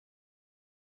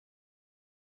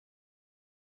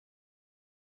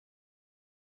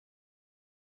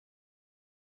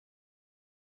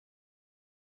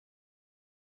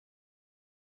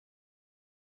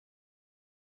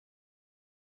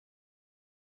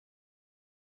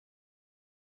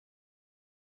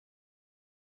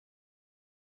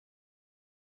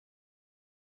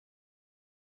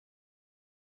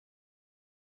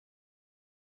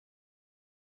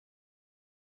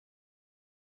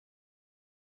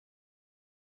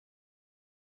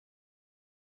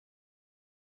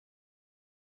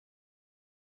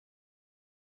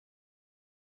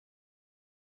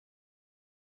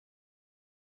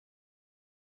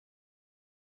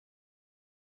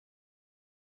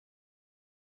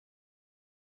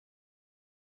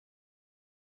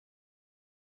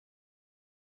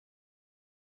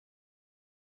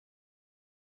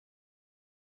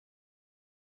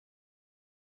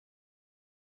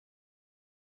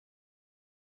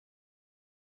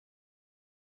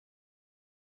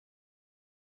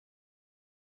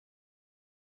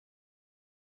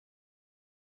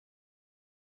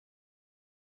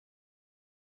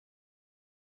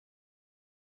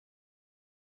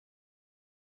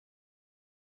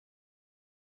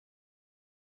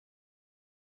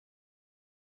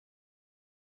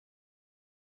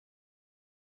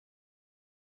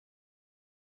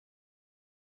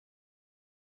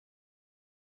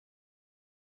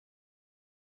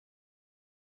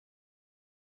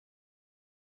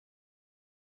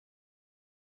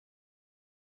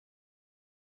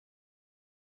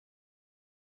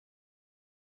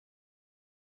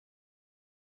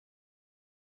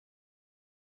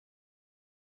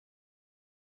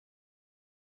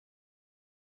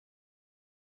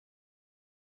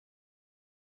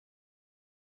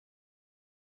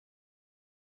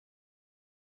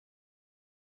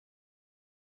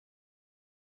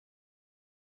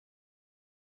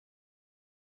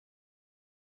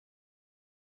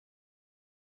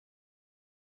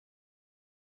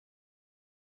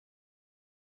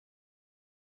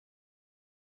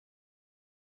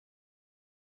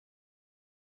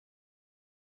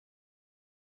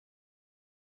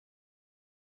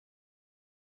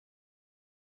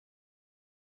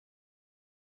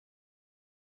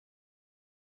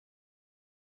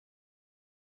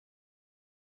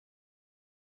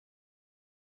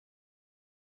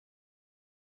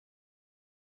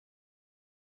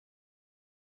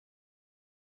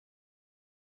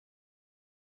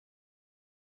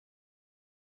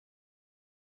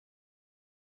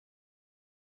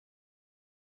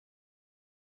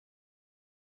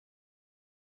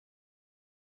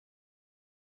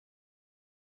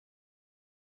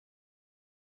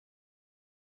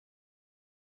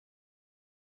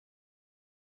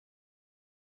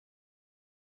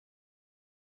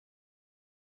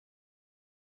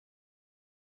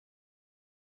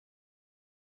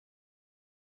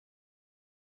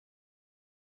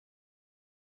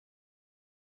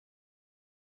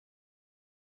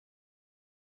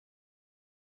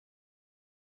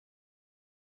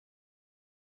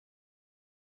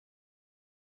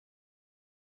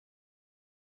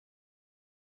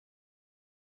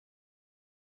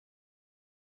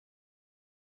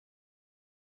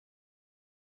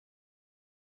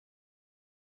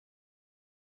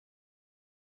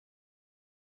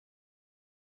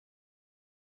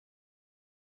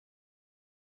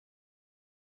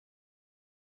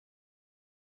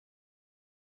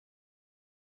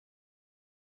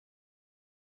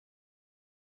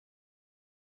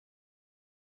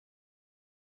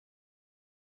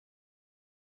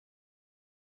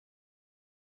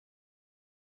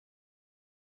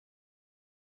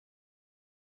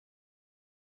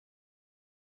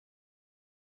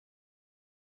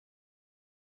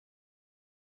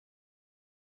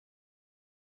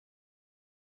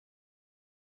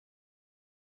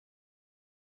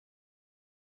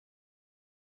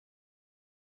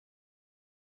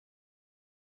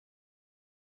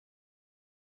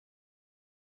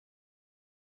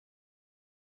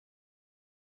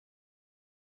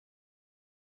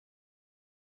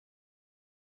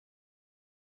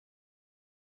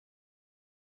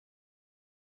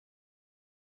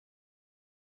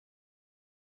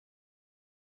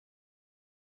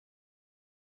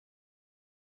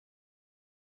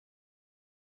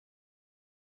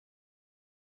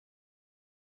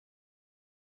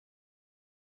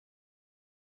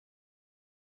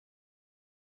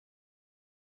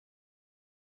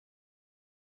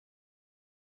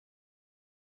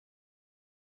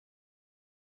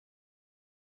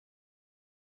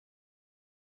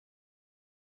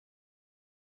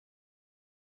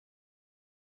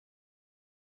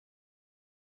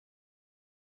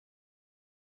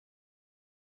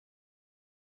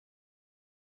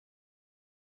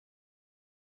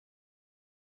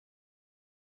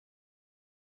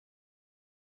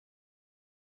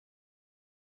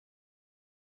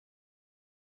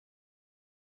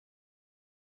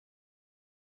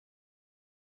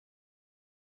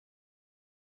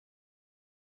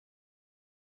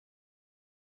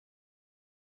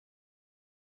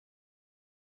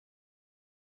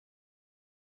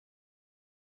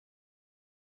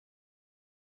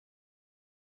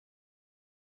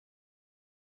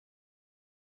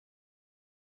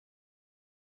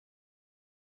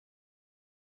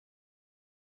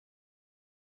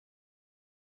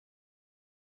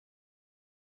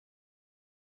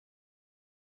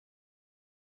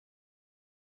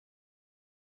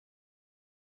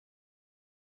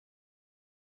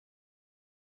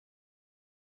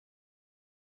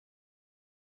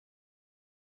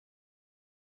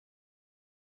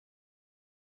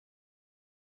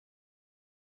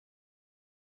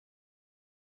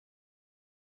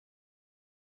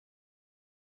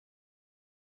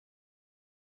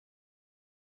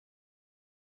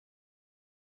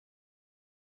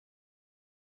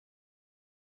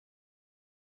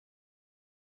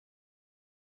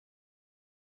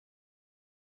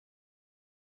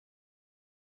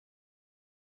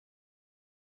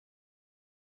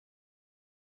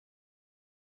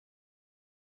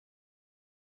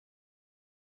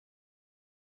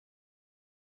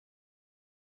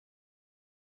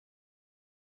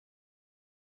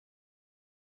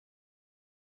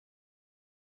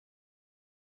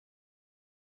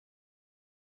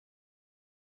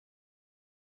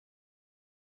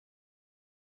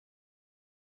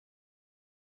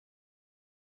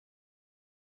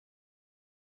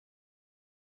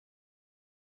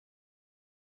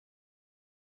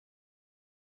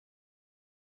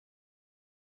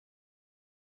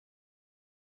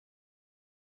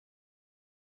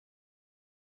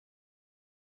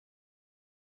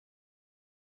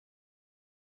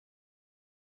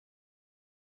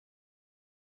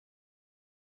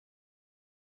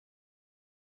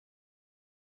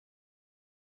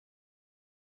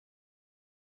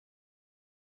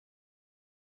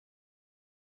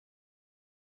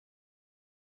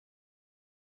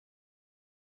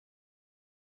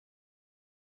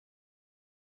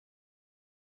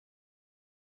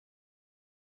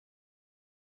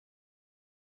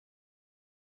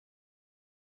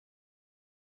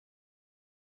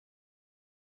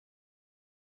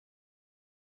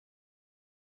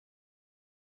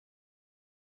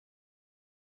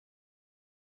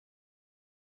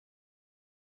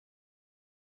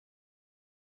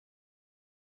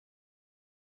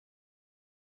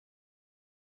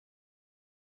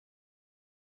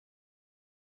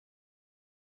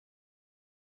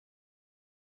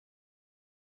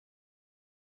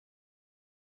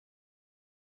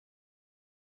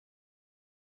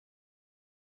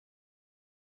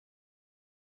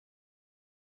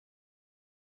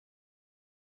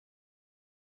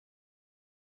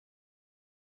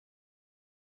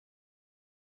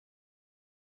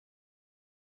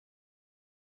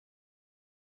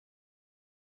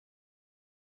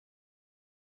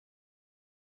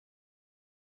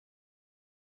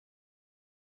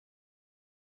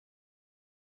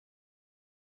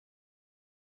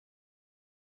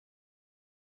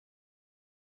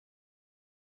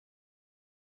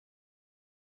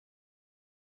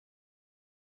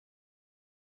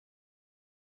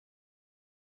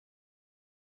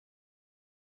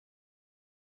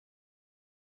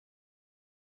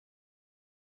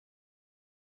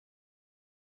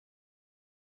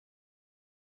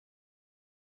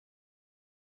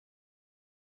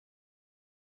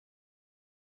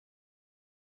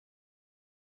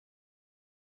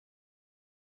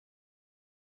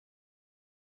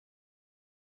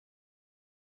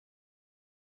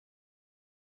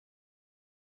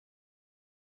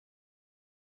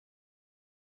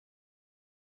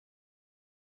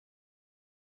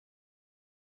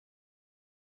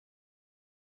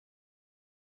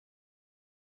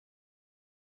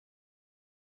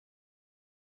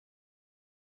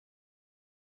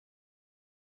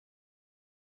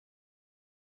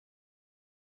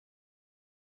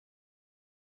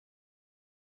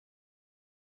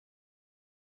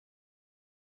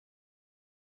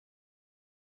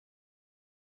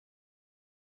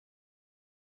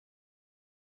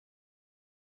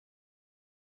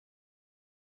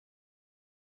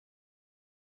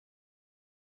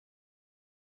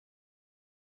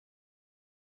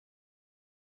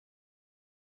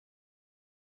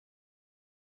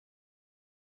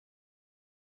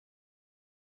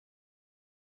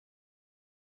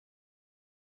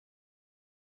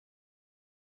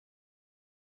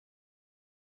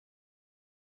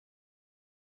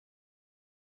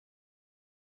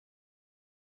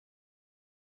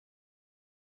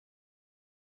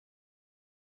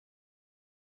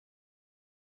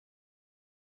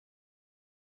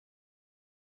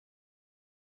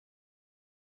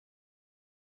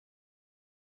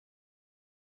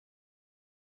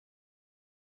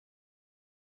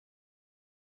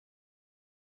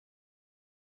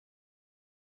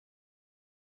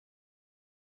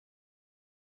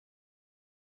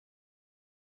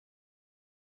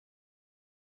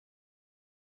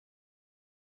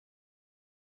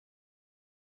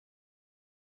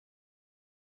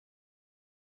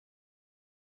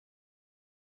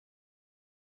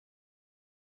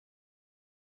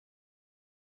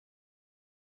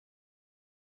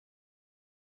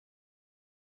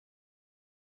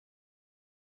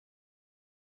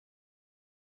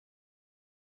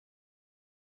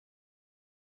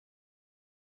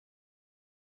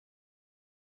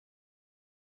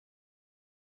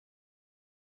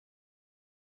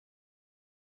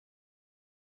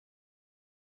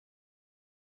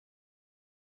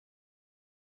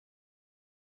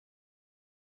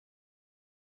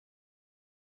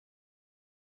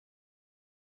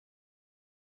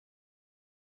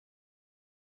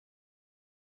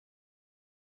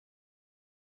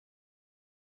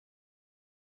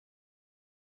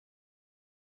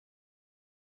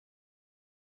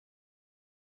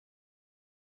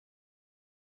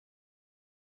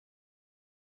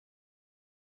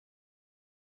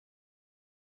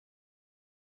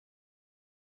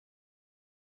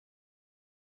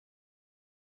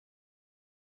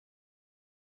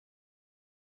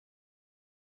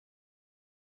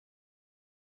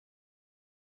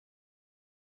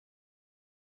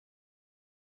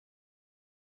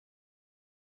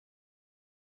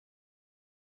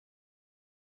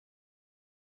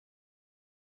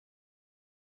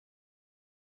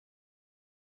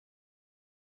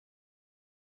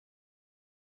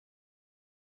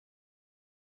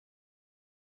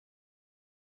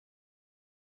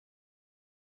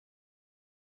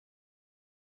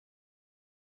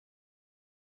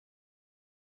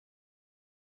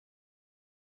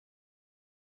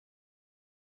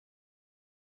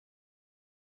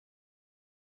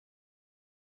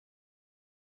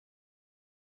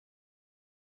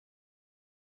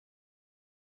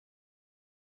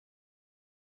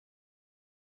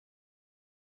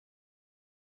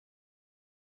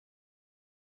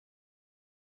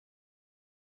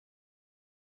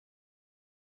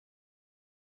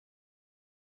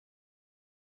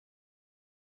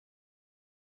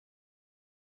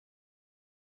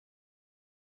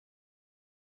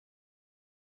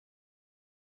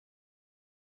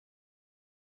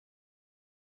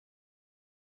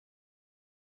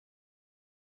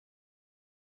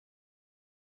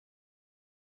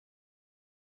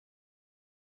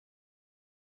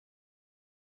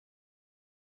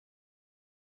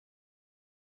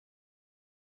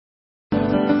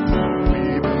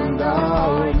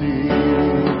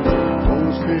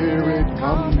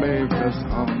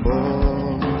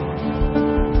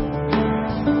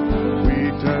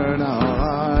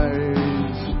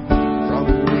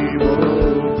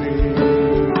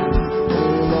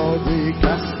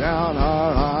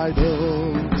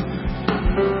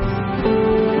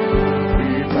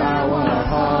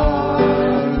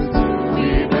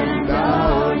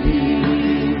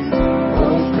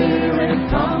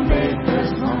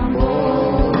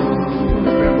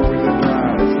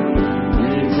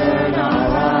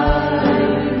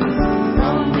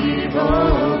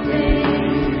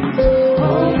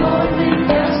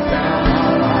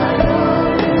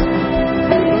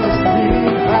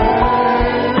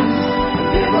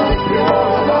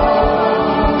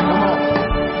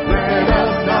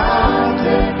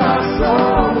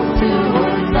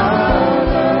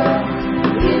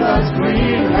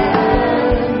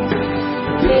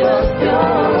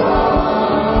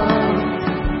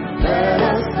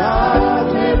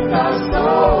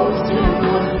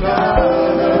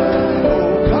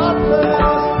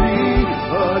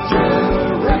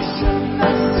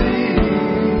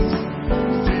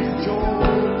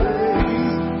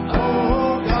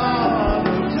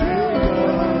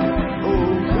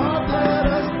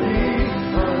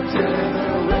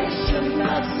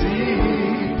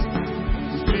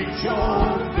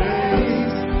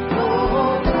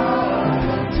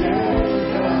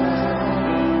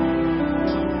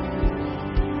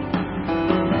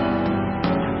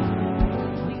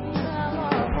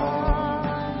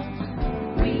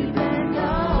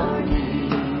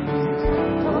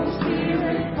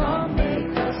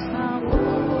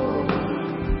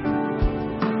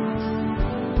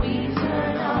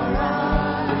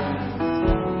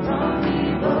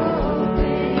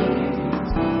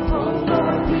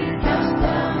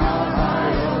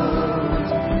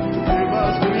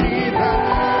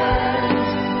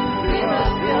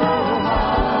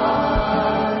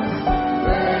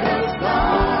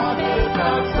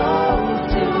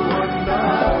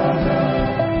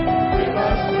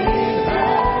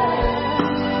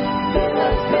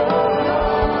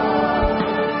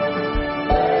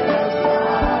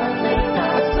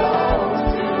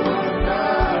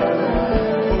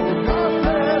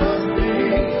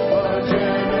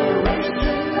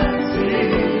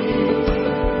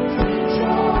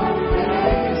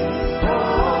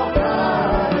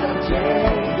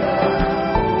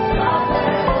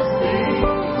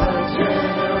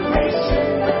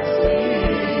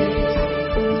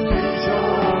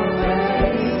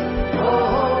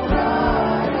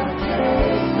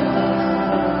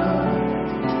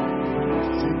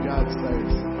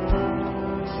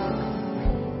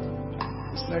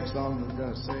next song we're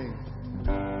going to sing.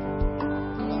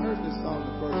 When I heard this song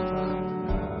the first time,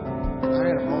 I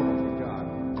had a moment with God.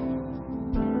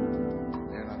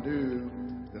 And I knew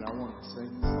that I wanted to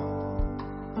sing this song.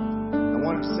 I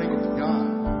wanted to sing it to God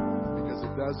because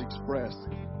it does express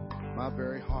my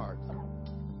very heart.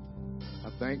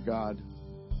 I thank God.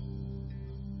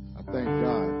 I thank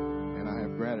God, and I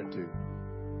have gratitude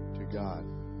to God.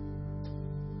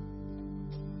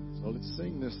 So let's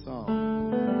sing this song.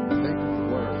 Think of the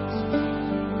words.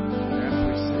 And after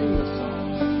we sing the song,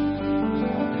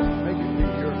 make it be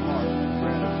your heart of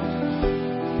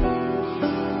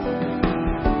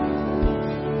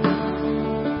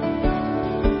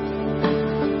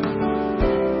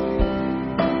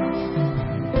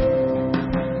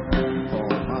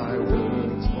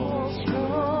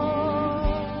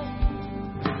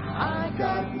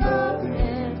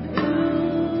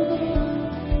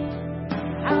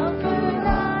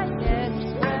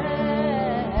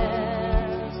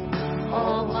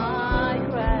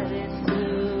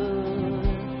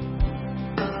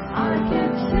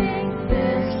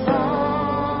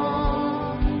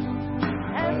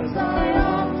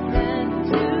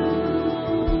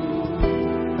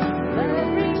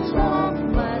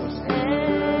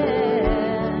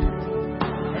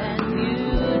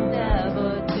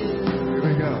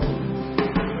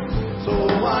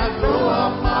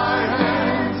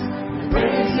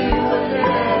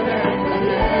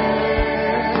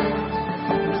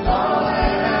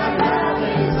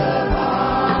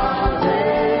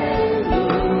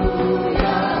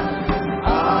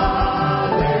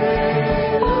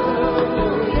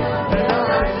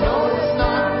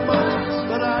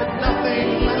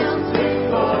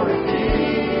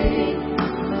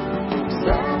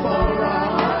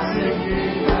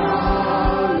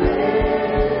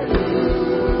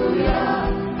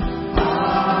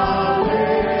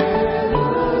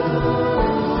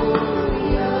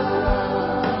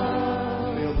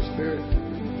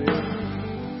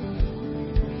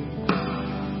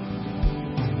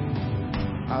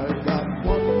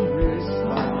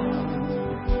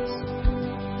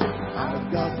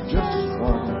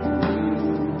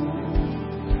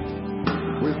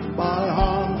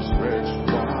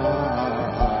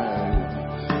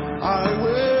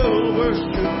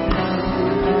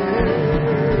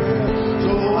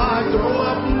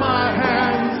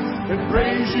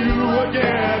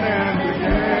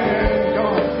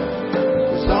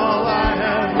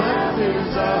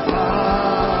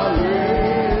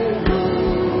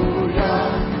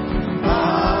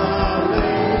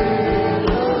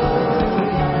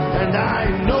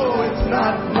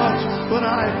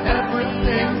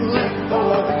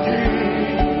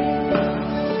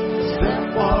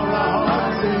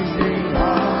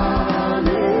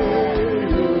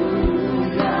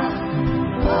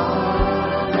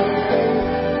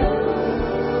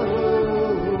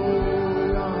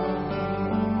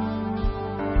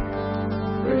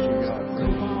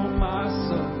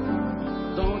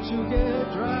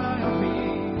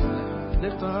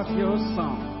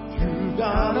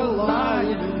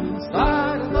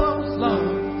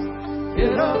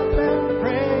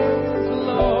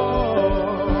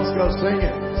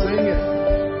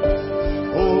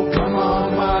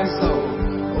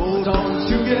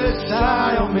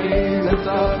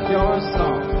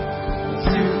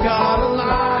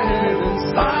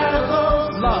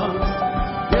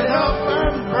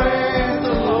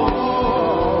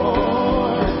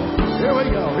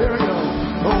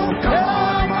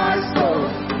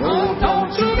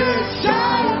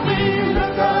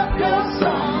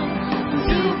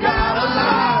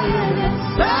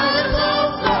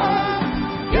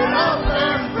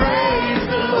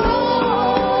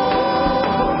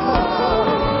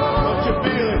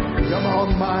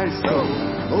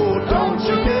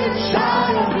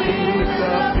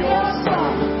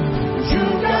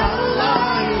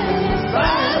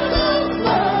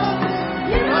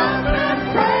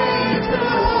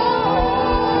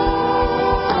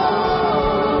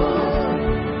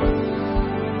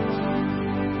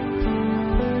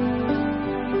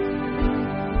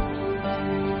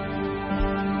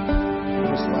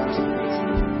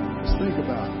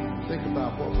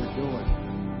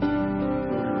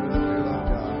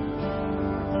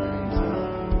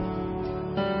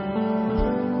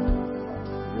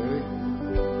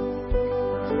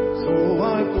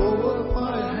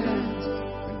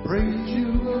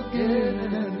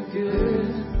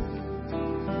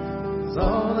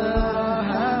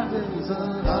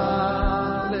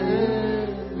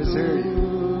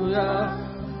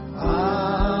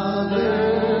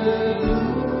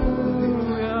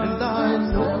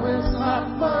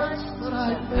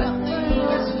Nothing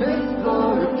is fit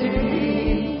for a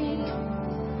king.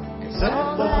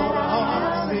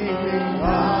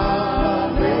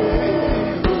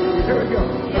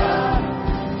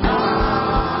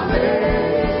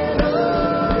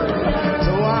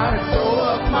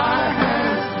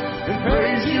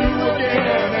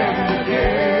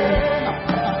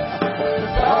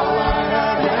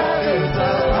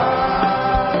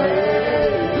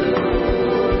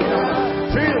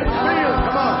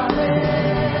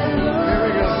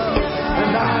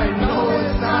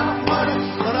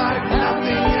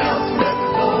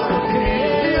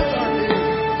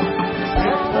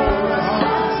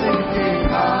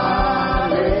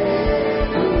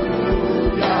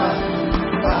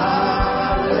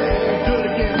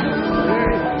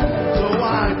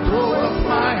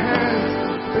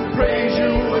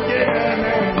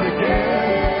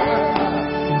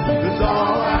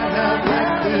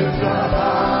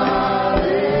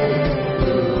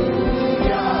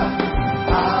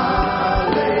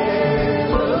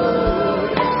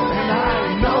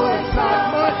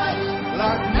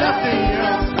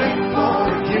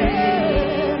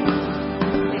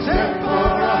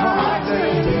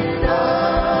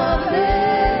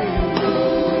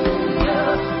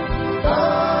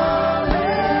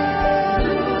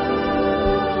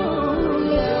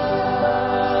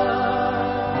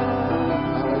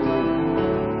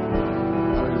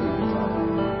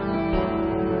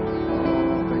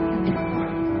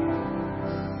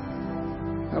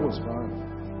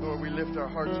 lift our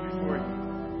hearts before you.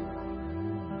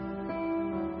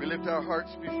 We lift our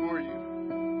hearts before you.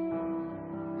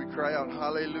 We cry out,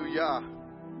 hallelujah.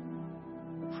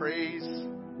 Praise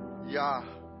Yah,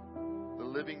 the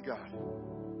living God.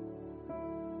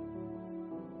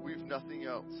 We've nothing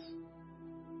else.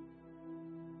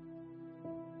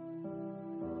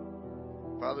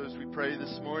 Father, as we pray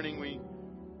this morning, we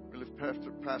lift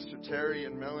Pastor Terry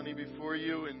and Melanie before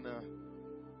you in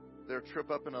their trip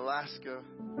up in Alaska,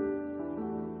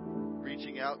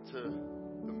 reaching out to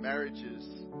the marriages,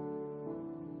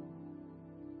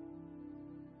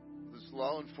 this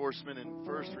law enforcement and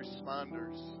first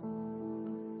responders,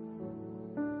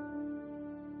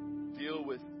 deal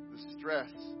with the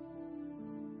stress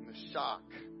and the shock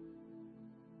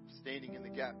of standing in the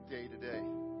gap day to day.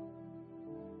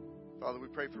 Father, we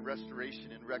pray for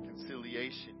restoration and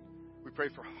reconciliation. We pray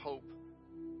for hope.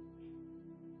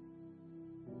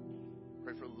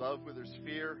 Pray for love where there's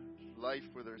fear, life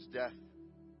where there's death,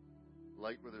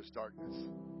 light where there's darkness.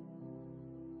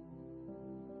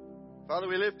 Father,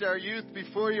 we lift our youth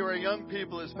before you, our young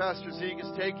people, as Pastor Zeke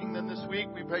is taking them this week.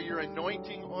 We pray your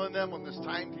anointing on them on this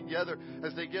time together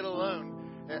as they get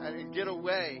alone and get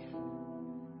away.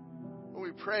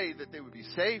 We pray that they would be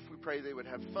safe. We pray they would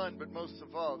have fun, but most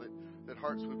of all, that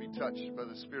hearts would be touched by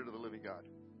the Spirit of the living God.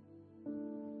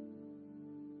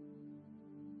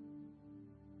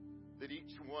 That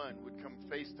each one would come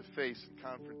face to face in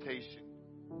confrontation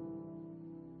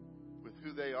with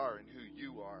who they are and who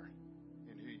you are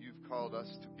and who you've called us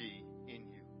to be in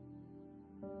you.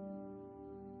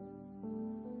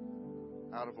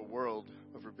 Out of a world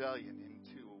of rebellion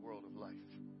into a world of life.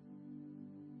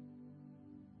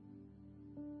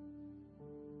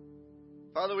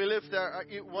 Father, we lift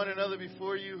one another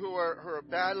before you who are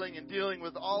battling and dealing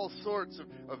with all sorts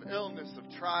of illness, of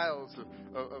trials,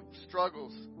 of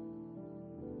struggles.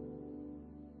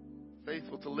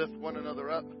 Faithful to lift one another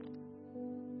up.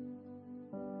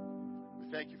 We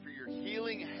thank you for your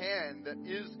healing hand that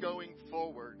is going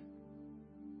forward.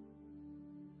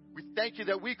 We thank you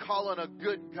that we call on a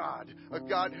good God, a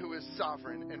God who is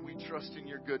sovereign, and we trust in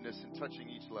your goodness in touching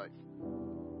each life.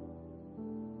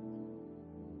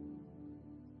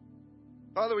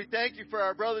 Father, we thank you for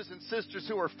our brothers and sisters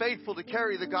who are faithful to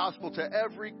carry the gospel to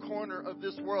every corner of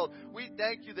this world. We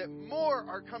thank you that more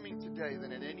are coming today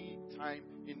than at any time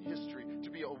in history to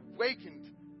be awakened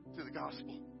to the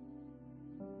gospel.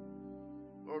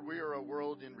 Lord, we are a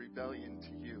world in rebellion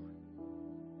to you.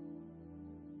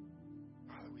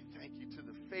 Father, we thank you to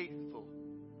the faithful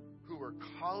who are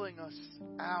calling us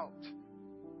out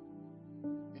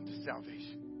into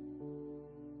salvation.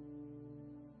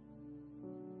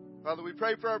 Father, we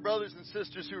pray for our brothers and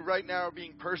sisters who right now are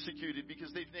being persecuted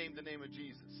because they've named the name of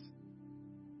Jesus.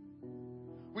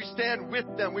 We stand with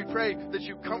them. We pray that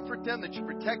you comfort them, that you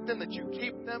protect them, that you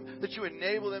keep them, that you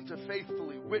enable them to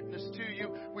faithfully witness to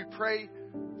you. We pray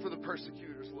for the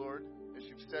persecutors, Lord, as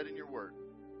you've said in your word.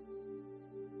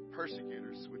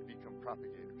 Persecutors would become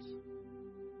propagators.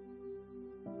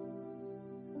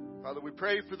 Father, we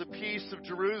pray for the peace of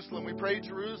Jerusalem. We pray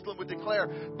Jerusalem would declare,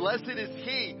 blessed is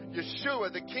he,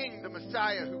 Yeshua, the King, the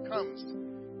Messiah, who comes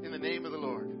in the name of the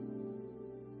Lord.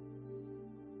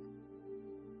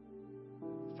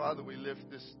 Father, we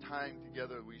lift this time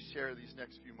together. We share these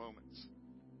next few moments.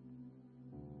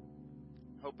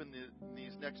 Hope in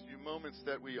these next few moments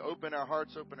that we open our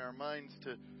hearts, open our minds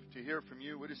to hear from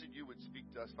you. What is it you would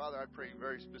speak to us? Father, I pray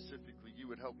very specifically you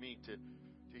would help me to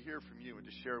hear from you and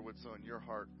to share what's on your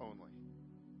heart only.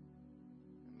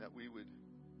 And that we would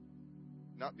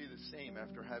not be the same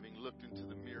after having looked into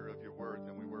the mirror of your word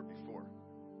than we were before.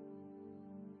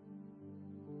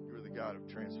 You are the God of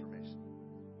transformation.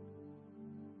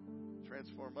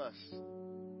 Transform us,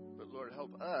 but Lord,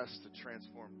 help us to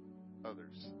transform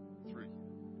others through you.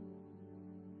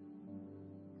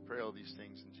 We pray all these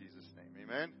things in Jesus' name.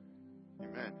 Amen?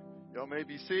 Amen. Y'all may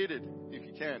be seated if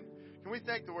you can. Can we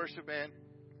thank the worship band?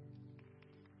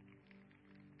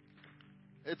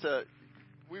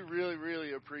 We really,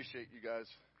 really appreciate you guys.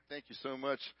 Thank you so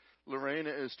much. Lorena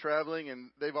is traveling,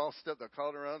 and they've all stepped, the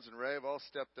Calderons and Ray have all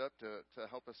stepped up to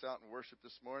help us out in worship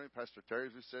this morning. Pastor Terry,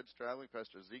 who said, is traveling.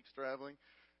 Pastor Zeke's traveling.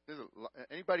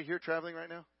 Anybody here traveling right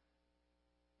now?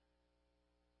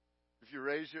 If you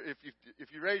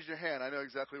raise your hand, I know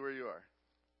exactly where you are.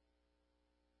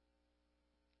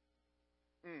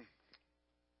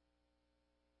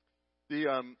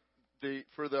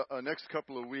 For the next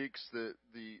couple of weeks, the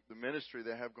ministry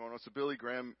they have going on, it's a Billy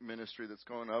Graham ministry that's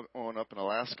going on up in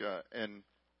Alaska, and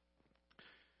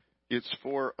it's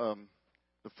for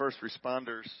the first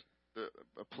responders, the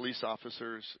police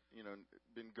officers.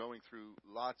 Been going through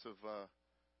lots of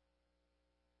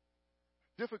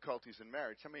difficulties in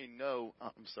marriage. How many know?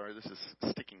 Oh, I'm sorry, this is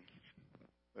sticking.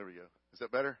 There we go. Is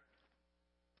that better?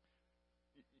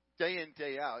 Day in,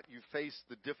 day out, you face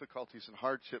the difficulties and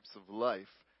hardships of life.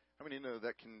 How many know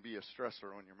that can be a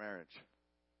stressor on your marriage?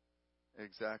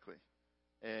 Exactly.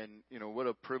 And, what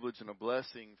a privilege and a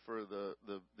blessing for the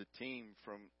team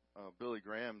from Billy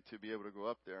Graham to be able to go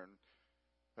up there. And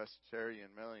Pastor Terry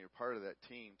and Melanie are part of that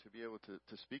team to be able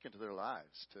to speak into their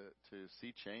lives, to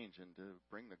see change and to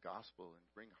bring the gospel and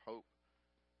bring hope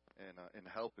and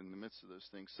help in the midst of those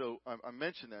things. So I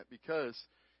mention that because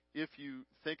if you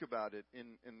think about it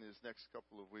in these next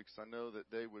couple of weeks, I know that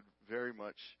they would very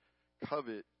much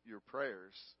covet your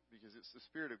prayers because it's the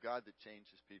Spirit of God that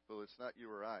changes people. It's not you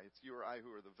or I. It's you or I who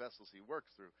are the vessels He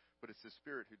works through, but it's the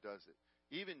Spirit who does it.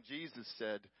 Even Jesus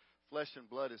said, "Flesh and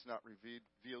blood has not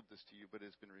revealed this to you, but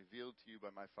has been revealed to you by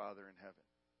my Father in heaven."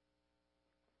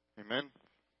 Amen?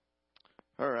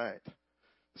 All right.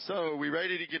 So, are we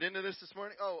ready to get into this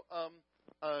morning?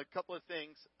 A couple of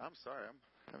things. I'm sorry, I'm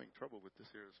having trouble with this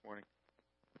here this morning.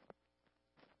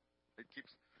 It keeps,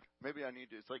 maybe I need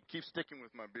to, it's like keep sticking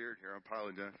with my beard here. I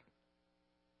apologize.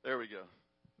 There we go.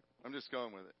 I'm just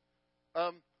going with it.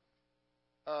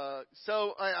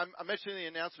 So I mentioned the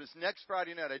announcements. Next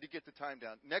Friday night, I did get the time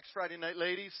down. Next Friday night,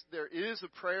 ladies, there is a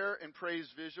prayer and praise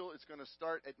visual. It's going to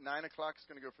start at 9 o'clock. It's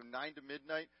going to go from 9 to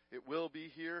midnight. It will be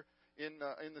here in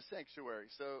the sanctuary.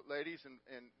 So, ladies,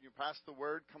 and you pass the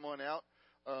word. Come on out.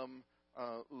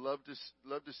 Love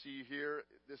to see you here.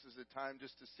 This is a time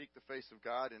just to seek the face of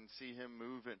God and see Him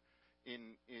move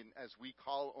in as we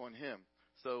call on Him.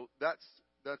 So that's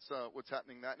what's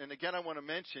happening. And again, I want to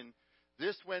mention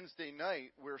this Wednesday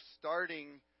night we're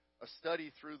starting a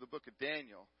study through the book of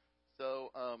Daniel.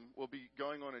 So we'll be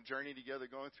going on a journey together,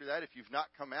 going through that. If you've not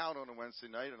come out on a Wednesday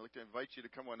night, I'd like to invite you to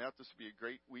come on out. This will be a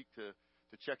great week to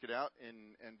check it out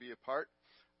and be a part.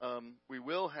 We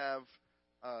will have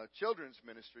children's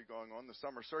ministry going on. The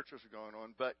summer searchers are going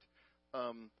on, but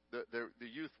the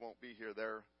youth won't be here.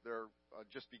 They're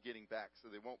just be getting back, so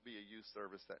there won't be a youth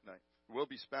service that night. There will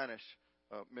be Spanish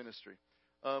ministry.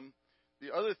 The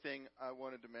other thing I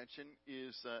wanted to mention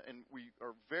is, and we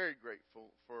are very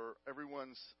grateful for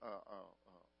everyone's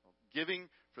giving,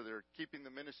 for their keeping the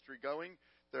ministry going.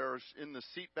 There's in the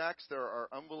seat backs there are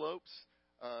envelopes.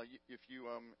 If you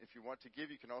want to give,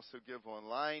 you can also give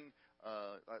online.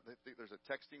 I think there's a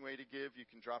texting way to give. You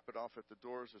can drop it off at the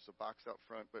doors. There's a box out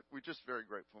front. But we're just very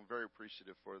grateful and very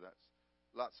appreciative for that.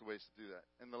 Lots of ways to do that.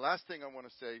 And the last thing I want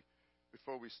to say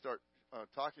before we start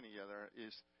talking together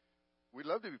is we'd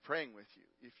love to be praying with you.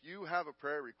 If you have a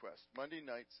prayer request, Monday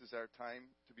nights is our time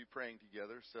to be praying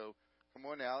together. So come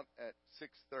on out at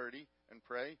 6:30 and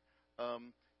pray.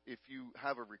 If you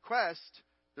have a request,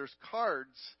 there's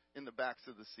cards in the backs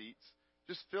of the seats.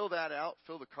 Just fill that out.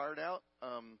 Fill the card out.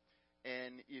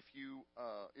 And if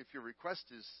your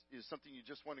request is something you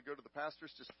just want to go to the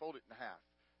pastors, just fold it in half,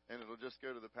 and it'll just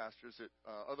go to the pastors.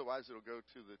 Otherwise, it'll go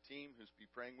to the team who's be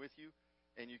praying with you.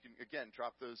 And you can, again,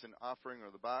 drop those in offering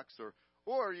or the box,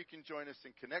 or you can join us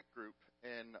in Connect Group,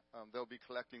 and they'll be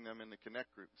collecting them in the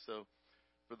Connect Group. So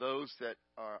for those that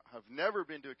have never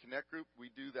been to a Connect Group, we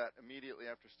do that immediately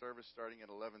after service starting at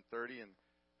 11:30 and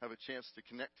have a chance to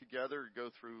connect together, go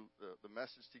through the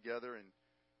message together, and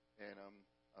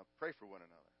pray for one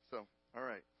another. So, all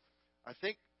right. I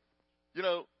think,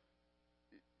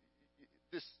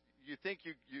 this. You think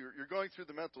you're going through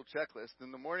the mental checklist.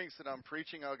 In the mornings that I'm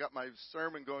preaching, I've got my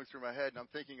sermon going through my head, and I'm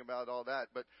thinking about all that.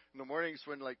 But in the mornings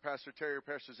when, like, Pastor Terry or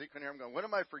Pastor Zeke here, I'm going, what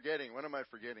am I forgetting? What am I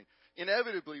forgetting?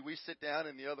 Inevitably, we sit down,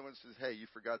 and the other one says, hey, you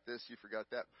forgot this, you forgot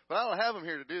that. But I don't have them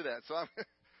here to do that, so I'm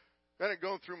kind of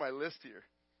going through my list here.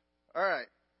 All right.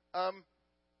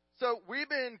 So we've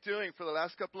been doing, for the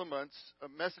last couple of months,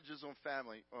 messages on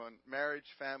family, on marriage,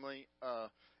 family,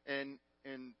 and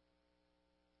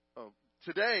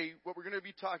today, what we're going to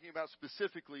be talking about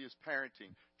specifically is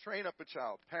parenting. Train up a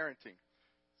child, parenting.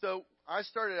 So I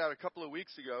started out a couple of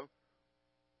weeks ago.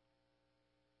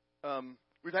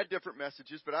 We've had different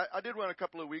messages, but I did one a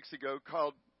couple of weeks ago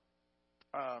called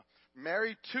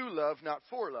Married to Love, Not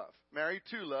for Love. Married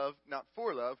to Love, Not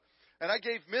for Love. And I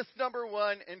gave myth number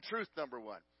 1 and truth number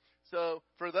 1. So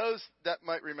for those that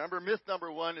might remember, myth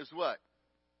number 1 is what?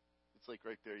 It's like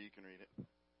right there. You can read it.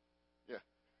 Yeah.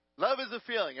 Love is a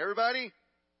feeling. Everybody?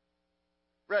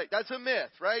 Right. That's a myth,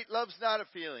 right? Love's not a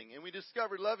feeling. And we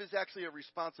discovered love is actually a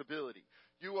responsibility.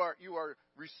 You are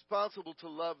responsible to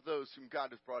love those whom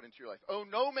God has brought into your life. Oh,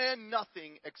 no man,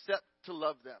 nothing except to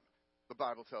love them, the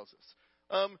Bible tells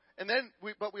us. And then,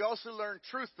 we also learned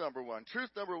truth number 1.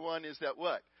 Truth number 1 is that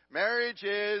what? Marriage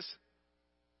is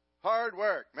hard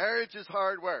work. Marriage is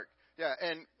hard work. Yeah,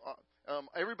 and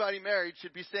Everybody married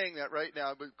should be saying that right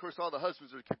now, but of course all the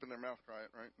husbands are keeping their mouth quiet,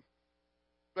 right?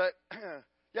 But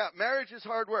yeah, marriage is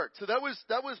hard work. So that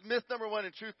was myth number one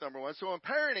and truth number one. So in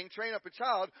parenting, train up a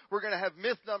child, we're going to have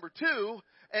myth number two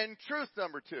and truth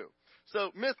number two.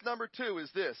 So myth number two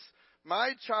is this: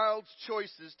 my child's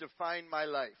choices define my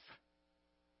life.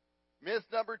 Myth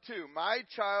number two: my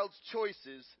child's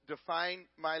choices define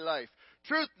my life.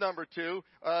 Truth number two: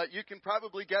 you can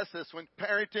probably guess this one: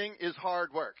 parenting is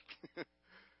hard work.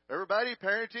 Everybody,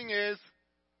 parenting is.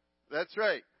 That's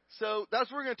right. So that's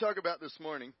what we're going to talk about this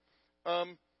morning.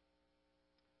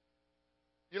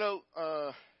 There's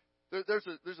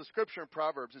a scripture in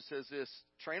Proverbs that says this: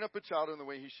 train up a child in the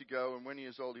way he should go, and when he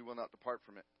is old, he will not depart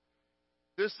from it.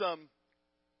 This,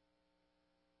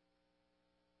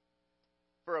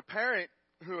 for a parent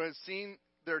who has seen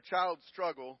their child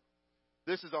struggle,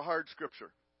 this is a hard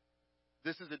scripture.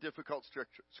 This is a difficult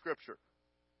scripture.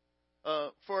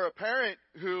 For a parent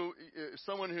who,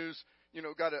 someone who's,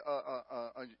 got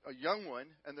a young one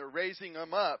and they're raising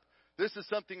them up, this is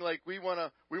something like we want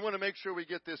to make sure we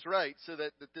get this right so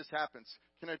that this happens.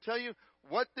 Can I tell you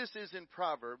what this is in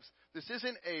Proverbs? This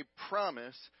isn't a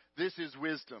promise. This is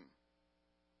wisdom.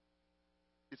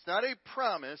 It's not a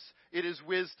promise. It is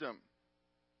wisdom.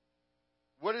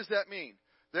 What does that mean?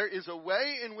 There is a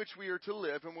way in which we are to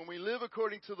live, and when we live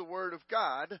according to the Word of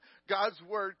God, God's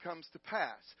Word comes to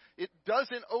pass. It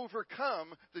doesn't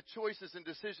overcome the choices and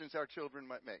decisions our children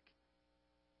might make.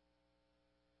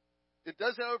 It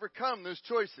doesn't overcome those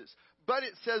choices. But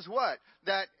it says what?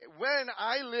 That when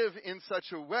I live in such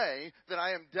a way that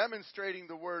I am demonstrating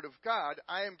the Word of God,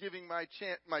 I am giving my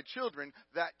children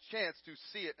that chance to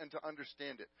see it and to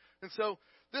understand it. And so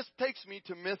this takes me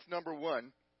to myth number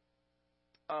one.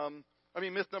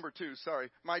 Myth number two, sorry.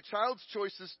 My child's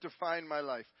choices define my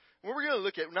life. What we're going to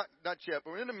look at, not yet,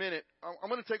 but in a minute, I'm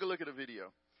going to take a look at a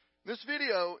video. This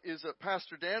video is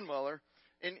Pastor Dan Muller,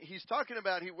 and he's talking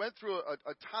about he went through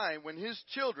a time when his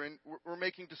children were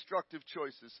making destructive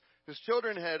choices. His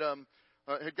children had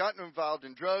gotten involved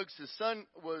in drugs. His son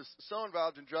was so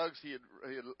involved in drugs he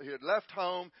had left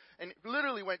home, and it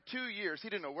literally went 2 years. He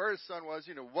didn't know where his son was,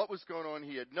 what was going on.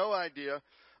 He had no idea.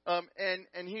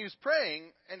 And he was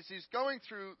praying, and as he's going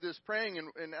through this praying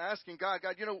and asking God,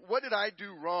 what did I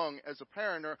do wrong as a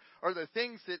parent, or are there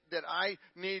things that I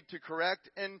need to correct?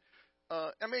 And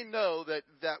I may know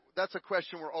that's a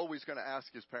question we're always going to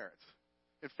ask as parents.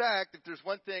 In fact, if there's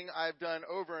one thing I've done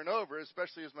over and over,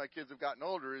 especially as my kids have gotten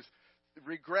older, is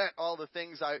regret all the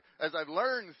things as I've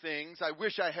learned things I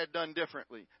wish I had done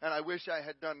differently, and I wish I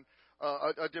had done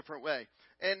a different way.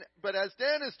 But as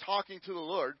Dan is talking to the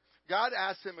Lord, God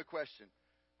asks him a question.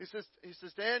 He says,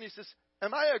 Dan,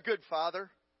 am I a good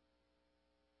father?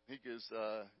 He goes,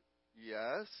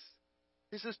 yes.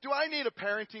 He says, do I need a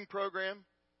parenting program?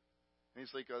 And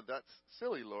he's like, oh, that's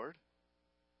silly, Lord.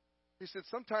 He said,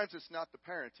 sometimes it's not the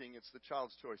parenting, it's the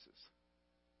child's choices.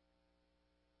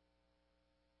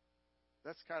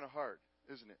 That's kind of hard,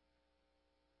 isn't it?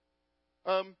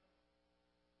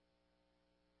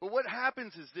 But what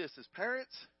happens is this, as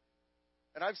parents,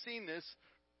 and I've seen this,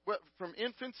 from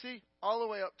infancy all the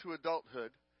way up to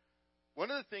adulthood, one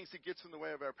of the things that gets in the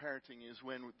way of our parenting is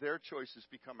when their choices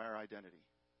become our identity.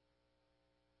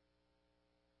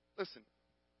 Listen,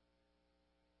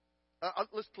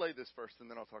 let's play this first, and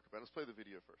then I'll talk about it. Let's play the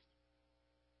video first.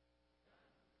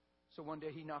 So one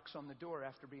day he knocks on the door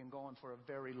after being gone for a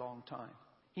very long time.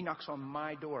 He knocks on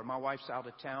my door. My wife's out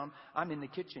of town. I'm in the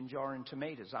kitchen jarring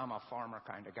tomatoes. I'm a farmer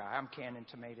kind of guy. I'm canning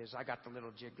tomatoes. I got the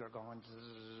little jiggler going.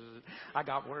 I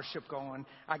got worship going.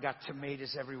 I got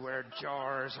tomatoes everywhere,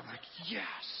 jars. I'm like,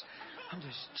 yes. I'm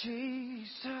just,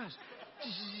 Jesus.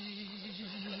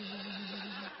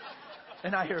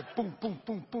 And I hear boom, boom,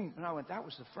 boom, boom. And I went, that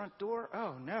was the front door?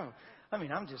 Oh, no.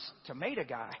 I'm just tomato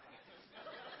guy.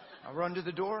 I run to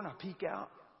the door and I peek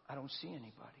out. I don't see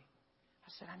anybody. I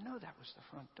said, I know that was the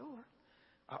front door.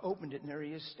 I opened it, and there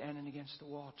he is standing against the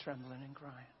wall, trembling and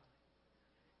crying.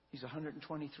 He's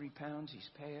 123 pounds, he's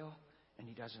pale, and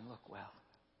he doesn't look well.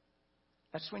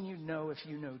 That's when you know if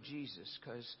you know Jesus,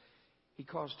 because he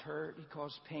caused hurt, he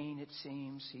caused pain, it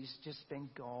seems. He's just been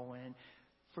going,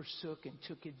 forsook and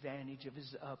took advantage of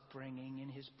his upbringing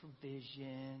and his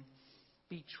provision,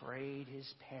 betrayed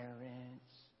his parents.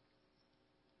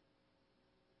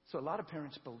 So a lot of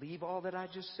parents believe all that I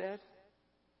just said.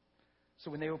 So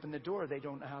when they open the door, they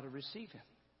don't know how to receive him.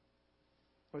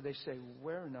 Or they say,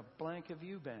 where in the blank have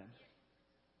you been?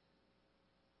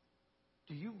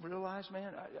 Do you realize,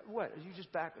 man, what? Are you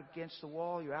just back against the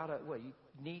wall? You're out of, what?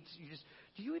 Do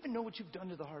you even know what you've done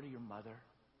to the heart of your mother?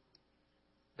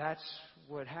 That's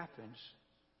what happens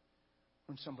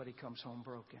when somebody comes home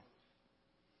broken.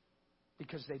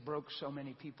 Because they broke so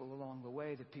many people along the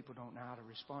way that people don't know how to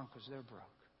respond because they're broke.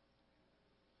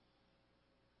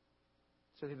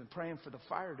 So they've been praying for the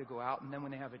fire to go out, and then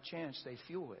when they have a chance, they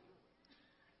fuel it.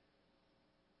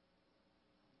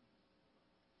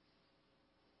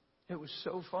 It was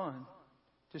so fun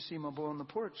to see my boy on the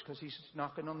porch because he's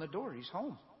knocking on the door. He's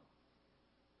home.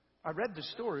 I read the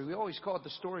story. We always call it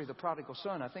the story of the prodigal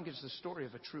son. I think it's the story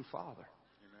of a true father.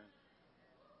 Amen.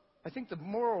 I think the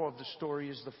moral of the story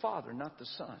is the father, not the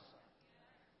son.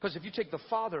 Because if you take the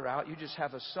father out, you just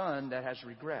have a son that has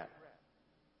regret.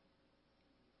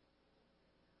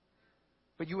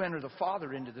 But you enter the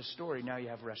father into the story, now you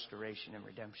have restoration and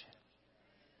redemption.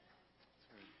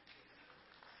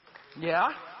 Yeah?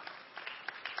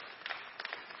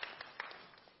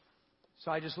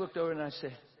 So I just looked over and I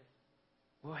said,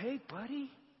 well, hey,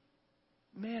 buddy.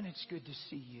 Man, it's good to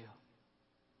see you.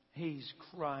 He's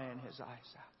crying his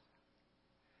eyes out.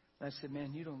 And I said,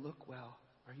 man, you don't look well.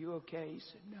 Are you okay? He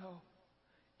said, no.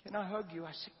 Can I hug you?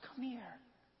 I said, come here.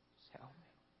 Just help me.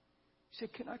 He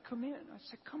said, can I come in? I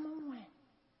said, come on in.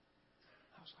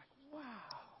 I was like,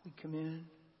 wow. We come in.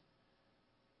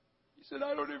 He said,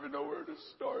 I don't even know where to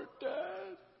start,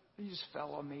 Dad. He just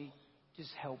fell on me,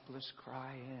 just helpless,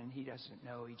 crying. He doesn't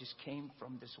know. He just came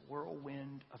from this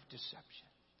whirlwind of deception.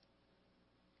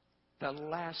 The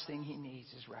last thing he needs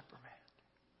is reprimand.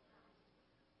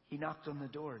 He knocked on the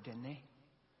door, didn't he? He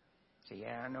said,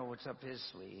 yeah, I know what's up his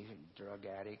sleeve. Drug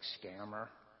addict, scammer.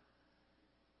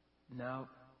 No,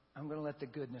 I'm going to let the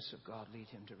goodness of God lead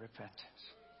him to repentance.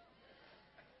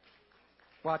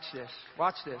 Watch this.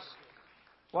 Watch this.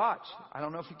 Watch. I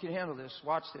don't know if you can handle this.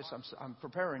 Watch this. I'm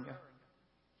preparing you.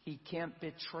 He can't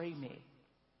betray me.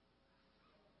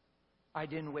 I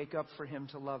didn't wake up for him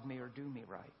to love me or do me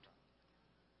right.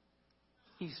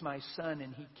 He's my son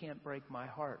and he can't break my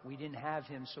heart. We didn't have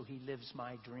him, so he lives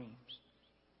my dreams.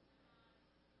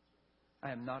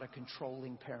 I am not a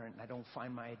controlling parent, and I don't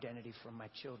find my identity from my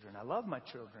children. I love my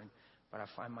children, but I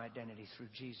find my identity through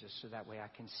Jesus, so that way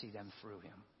I can see them through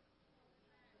him.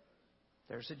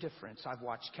 There's a difference. I've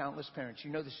watched countless parents.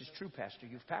 You know this is true, Pastor.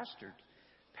 You've pastored.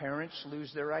 Parents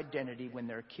lose their identity when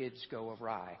their kids go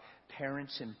awry.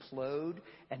 Parents implode,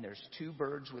 and there's two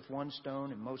birds with one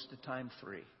stone, and most of the time,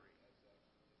 three.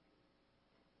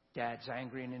 Dad's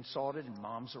angry and insulted, and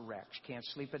mom's a wreck. She can't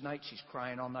sleep at night. She's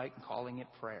crying all night and calling it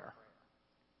prayer.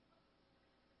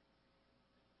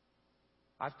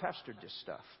 I've pastored this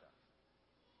stuff.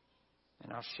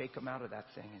 And I'll shake them out of that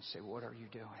thing and say, what are you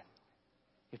doing?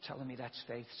 You're telling me that's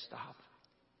faith? Stop.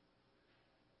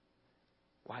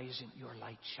 Why isn't your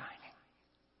light shining?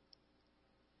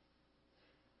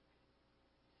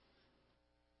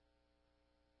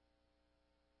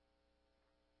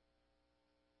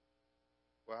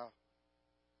 Wow.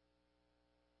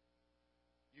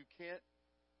 You can't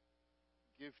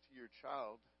give to your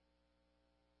child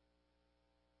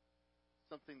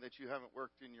something that you haven't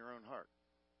worked in your own heart.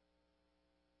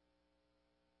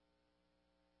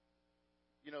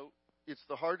 You know, it's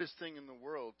the hardest thing in the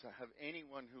world to have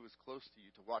anyone who is close to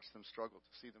you to watch them struggle,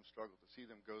 to see them struggle, to see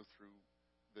them go through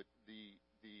the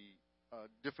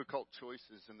difficult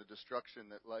choices and the destruction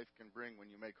that life can bring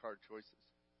when you make hard choices.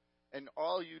 And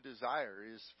all you desire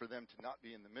is for them to not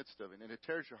be in the midst of it. And it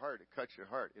tears your heart. It cuts your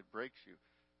heart. It breaks you.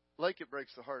 Like it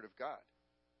breaks the heart of God.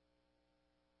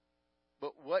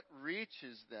 But what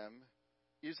reaches them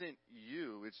isn't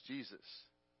you, it's Jesus.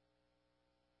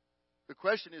 The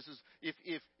question is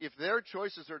if their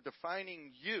choices are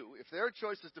defining you, if their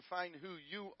choices define who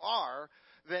you are,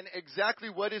 then exactly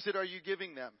what is it are you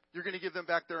giving them? You're going to give them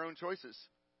back their own choices.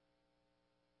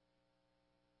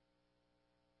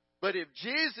 But if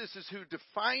Jesus is who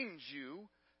defines you,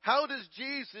 how does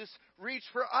Jesus reach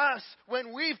for us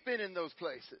when we've been in those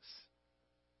places?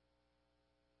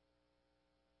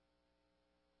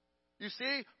 You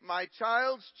see, my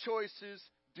child's choices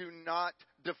do not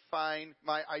define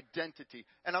my identity.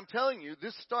 And I'm telling you,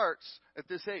 this starts at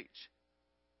this age.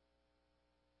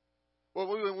 Well,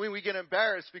 when we get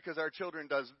embarrassed because our children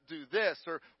do this,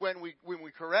 or when we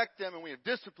correct them and we have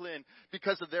discipline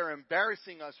because of their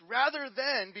embarrassing us, rather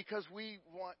than because we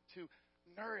want to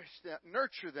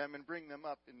nurture them and bring them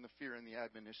up in the fear and the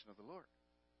admonition of the Lord.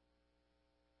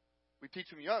 We teach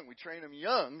them young. We train them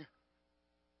young.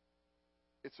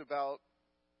 It's about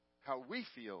how we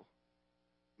feel,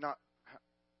 not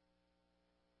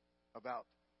about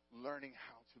learning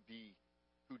how to be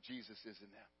who Jesus is in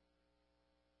them.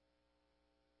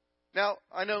 Now,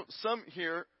 I know some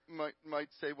here might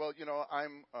say, well, you know,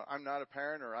 I'm not a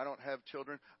parent or I don't have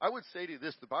children. I would say to you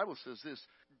this, the Bible says this,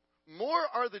 more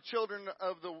are the children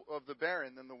of the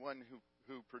barren than the one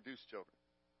who produced children.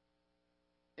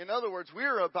 In other words,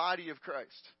 we're a body of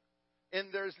Christ. And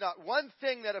there's not one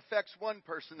thing that affects one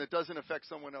person that doesn't affect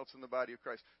someone else in the body of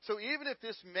Christ. So even if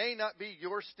this may not be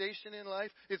your station in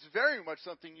life, it's very much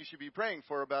something you should be praying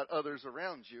for about others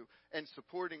around you and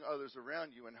supporting others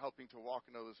around you and helping to walk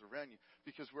in others around you,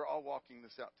 because we're all walking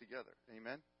this out together.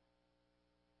 Amen?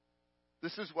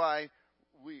 This is why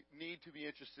we need to be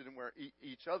interested in where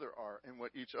each other are and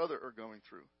what each other are going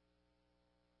through.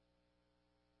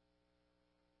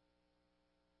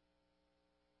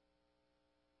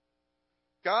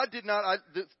 God did not,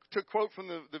 to quote from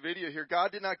the video here,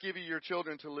 God did not give you your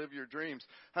children to live your dreams.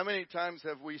 How many times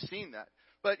have we seen that?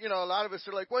 But, a lot of us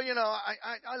are like, well,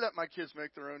 I let my kids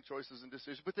make their own choices and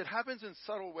decisions. But that happens in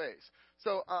subtle ways.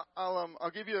 So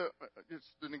I'll give you just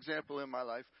an example in my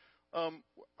life.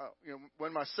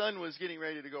 When my son was getting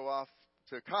ready to go off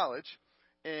to college,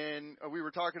 and we were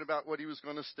talking about what he was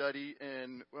going to study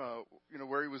and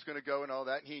where he was going to go and all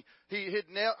that. And he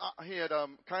had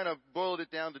kind of boiled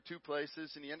it down to two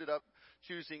places, and he ended up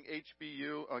choosing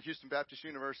HBU, Houston Baptist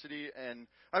University. And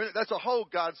I mean, that's a whole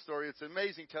God story. It's an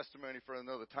amazing testimony for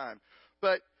another time.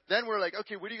 But then we're like,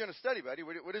 okay, what are you going to study, buddy?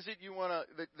 What is it you want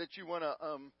to that you want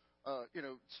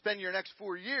to spend your next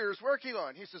 4 years working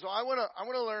on? He says, well, I want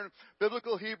to learn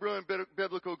biblical Hebrew and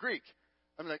biblical Greek.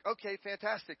 I'm like, okay,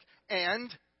 fantastic.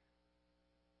 And,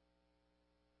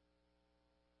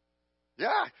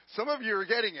 yeah, some of you are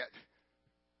getting it.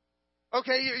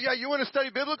 Okay, you want to study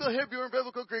biblical Hebrew and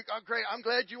biblical Greek. Oh, great. I'm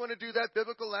glad you want to do that.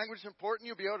 Biblical language is important.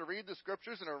 You'll be able to read the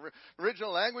scriptures in an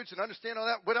original language and understand all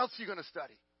that. What else are you going to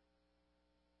study?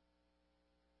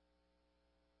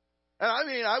 And I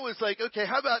mean, I was like, okay,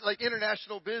 how about like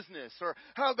international business? Or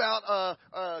how about,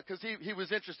 because he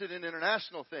was interested in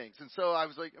international things. And so I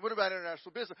was like, what about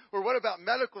international business? Or what about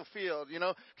medical field,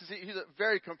 because he's a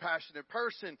very compassionate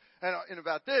person and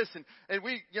about this. And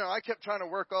we, I kept trying to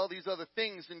work all these other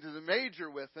things into the major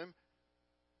with him.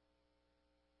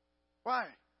 Why?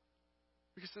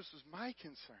 Because this was my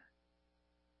concern.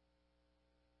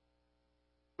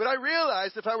 But I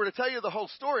realized if I were to tell you the whole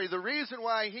story, the reason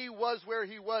why he was where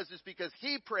he was is because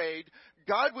he prayed,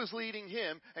 God was leading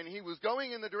him, and he was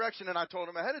going in the direction, and I told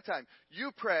him ahead of time, you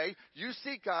pray, you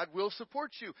seek God, we'll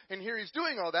support you. And here he's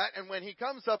doing all that, and when he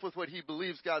comes up with what he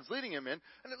believes God's leading him in,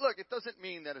 and look, it doesn't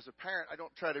mean that as a parent I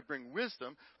don't try to bring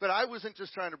wisdom, but I wasn't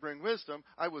just trying to bring wisdom,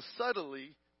 I was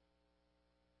subtly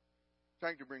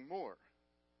trying to bring more.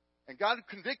 And God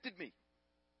convicted me.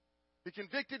 He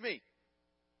convicted me.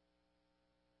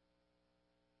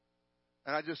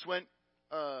 And I just went,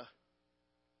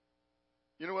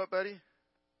 you know what, buddy?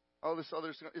 All this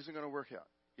other isn't going to work out.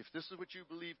 If this is what you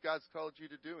believe God's called you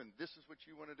to do and this is what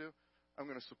you want to do, I'm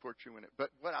going to support you in it.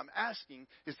 But what I'm asking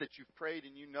is that you've prayed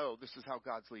and you know this is how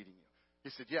God's leading you.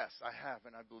 He said, yes, I have,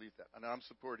 and I believe that. And I'm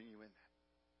supporting you in that.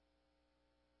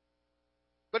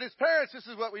 But as parents, this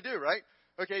is what we do, right?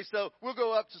 Okay, so we'll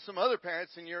go up to some other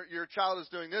parents, and your child is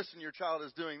doing this and your child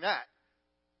is doing that.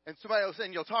 And somebody else,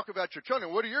 and you'll talk about your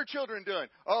children. What are your children doing?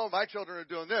 Oh, my children are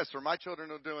doing this, or my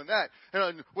children are doing that.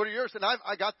 And what are yours? And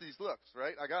I got these looks,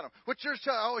 right? I got them. What's your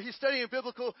child? Oh, he's studying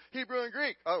biblical Hebrew and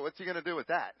Greek. Oh, what's he going to do with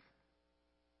that?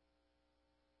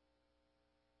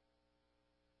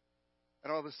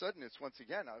 And all of a sudden, it's once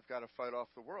again, I've got to fight off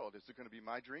the world. Is it going to be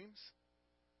my dreams?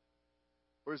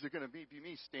 Or is it going to be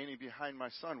me standing behind my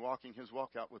son, walking his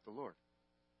walk out with the Lord?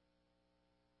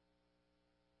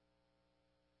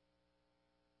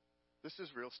 This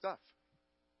is real stuff.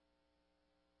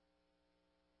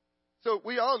 So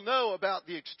we all know about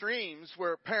the extremes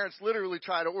where parents literally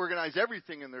try to organize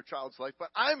everything in their child's life. But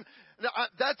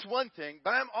that's one thing.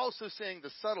 But I'm also saying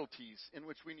the subtleties in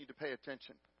which we need to pay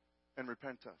attention and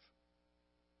repent of.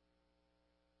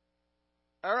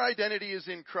 Our identity is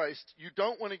in Christ. You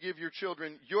don't want to give your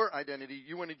children your identity.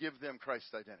 You want to give them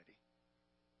Christ's identity.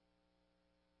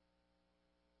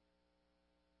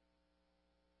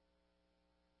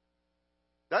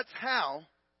 That's how,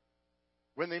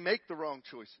 when they make the wrong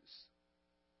choices,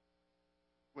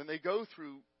 when they go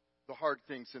through the hard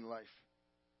things in life,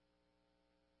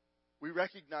 we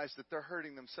recognize that they're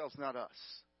hurting themselves, not us.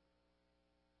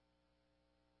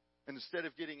 And instead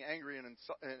of getting angry and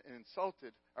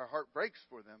insulted, our heart breaks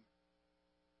for them,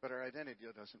 but our identity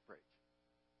doesn't break.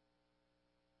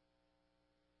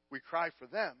 We cry for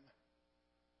them,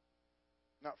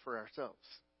 not for ourselves.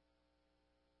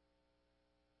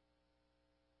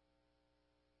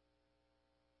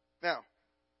 Now,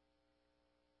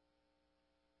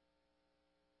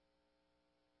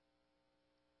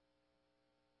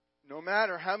 no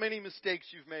matter how many mistakes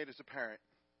you've made as a parent,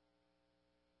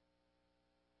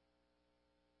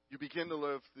 you begin to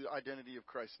live the identity of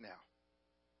Christ now.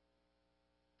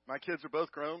 My kids are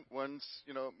both grown. One's,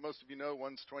 most of you know,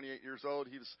 one's 28 years old.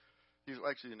 He's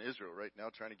actually in Israel right now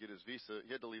trying to get his visa.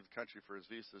 He had to leave the country for his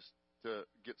visas to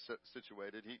get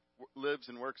situated. He lives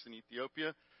and works in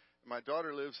Ethiopia. My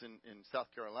daughter lives in South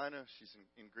Carolina. She's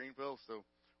in Greenville, so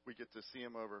we get to see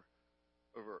him over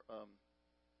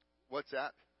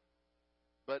WhatsApp.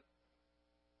 But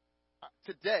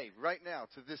today, right now,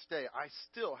 to this day, I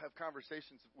still have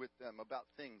conversations with them about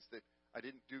things that I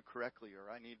didn't do correctly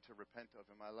or I need to repent of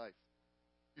in my life.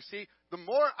 You see, the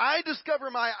more I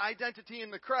discover my identity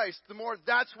in the Christ, the more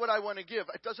that's what I want to give.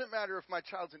 It doesn't matter if my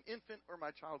child's an infant or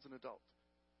my child's an adult.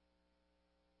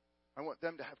 I want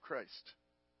them to have Christ.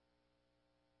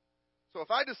 So if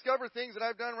I discover things that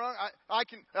I've done wrong,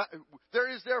 there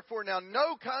is therefore now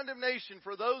no condemnation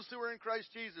for those who are in Christ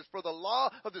Jesus. For the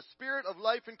law of the Spirit of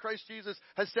life in Christ Jesus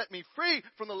has set me free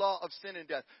from the law of sin and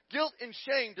death. Guilt and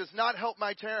shame does not help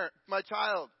my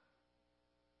child.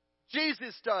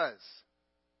 Jesus does.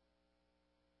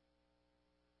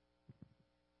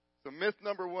 So myth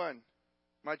number one,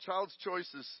 my child's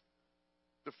choices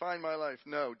define my life.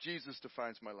 No, Jesus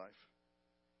defines my life.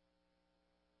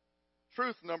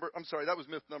 That was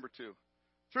myth number two.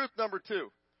 Truth number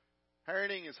two,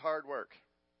 parenting is hard work.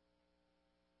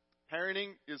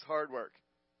 Parenting is hard work.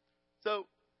 So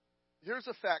here's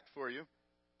a fact for you.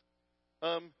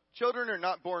 Children are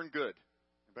not born good.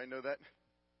 Anybody know that?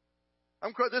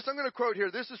 I'm going to quote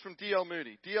here. This is from D.L.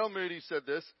 Moody. D.L. Moody said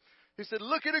this. He said,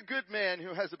 look at a good man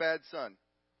who has a bad son.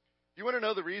 You want to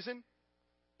know the reason?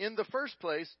 In the first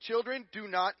place, children do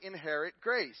not inherit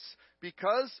grace.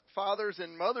 Because fathers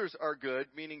and mothers are good,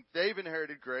 meaning they've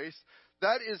inherited grace,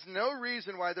 that is no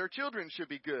reason why their children should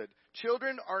be good.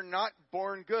 Children are not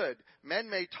born good. Men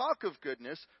may talk of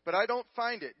goodness, but I don't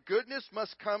find it. Goodness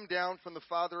must come down from the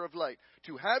Father of light.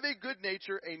 To have a good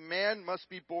nature, a man must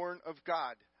be born of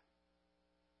God.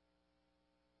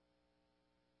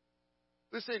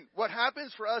 Listen, what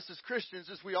happens for us as Christians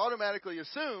is we automatically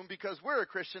assume because we're a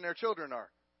Christian, our children are.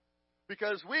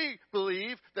 Because we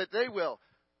believe that they will.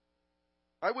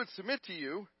 I would submit to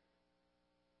you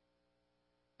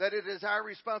that it is our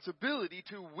responsibility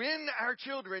to win our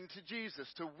children to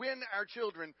Jesus, to win our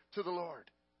children to the Lord.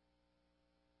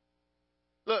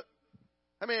 Look,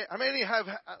 let's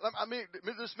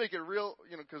make it real,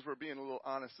 because we're being a little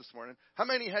honest this morning. How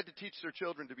many had to teach their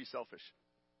children to be selfish?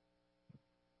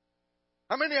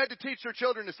 How many had to teach their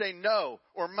children to say no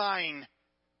or mine?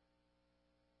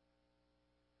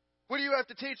 What do you have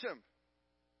to teach them?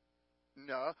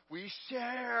 No, we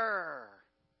share.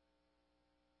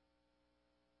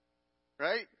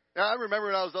 Right? Now, I remember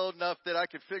when I was old enough that I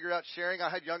could figure out sharing. I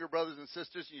had younger brothers and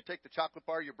sisters, and you take the chocolate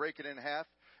bar, you break it in half,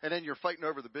 and then you're fighting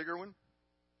over the bigger one.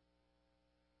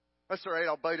 That's all right,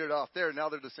 I'll bite it off. There, now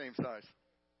they're the same size.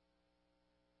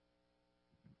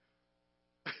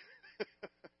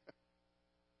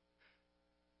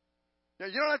 Now,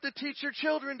 you don't have to teach your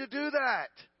children to do that.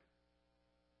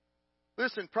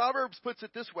 Listen, Proverbs puts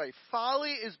it this way.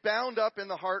 Folly is bound up in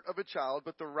the heart of a child,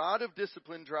 but the rod of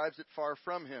discipline drives it far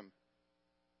from him.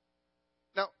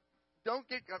 Now,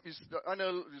 I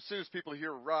know as soon as people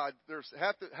hear rod, there's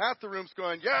half the room's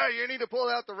going, yeah, you need to pull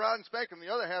out the rod and spank them.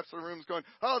 The other half of the room's going,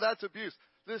 oh, that's abuse.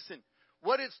 Listen,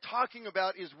 what it's talking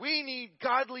about is we need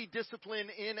godly discipline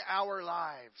in our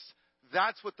lives.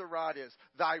 That's what the rod is.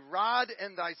 Thy rod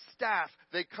and thy staff,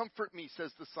 they comfort me,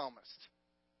 says the psalmist.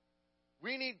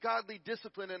 We need godly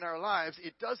discipline in our lives.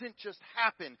 It doesn't just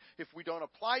happen. If we don't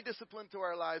apply discipline to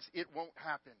our lives, it won't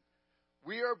happen.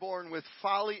 We are born with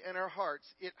folly in our hearts.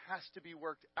 It has to be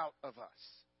worked out of us.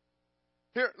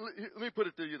 Here, let me put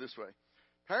it to you this way.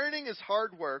 Parenting is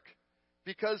hard work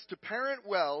because to parent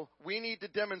well, we need to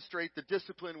demonstrate the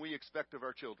discipline we expect of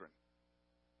our children.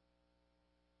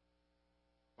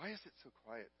 Why is it so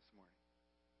quiet this morning?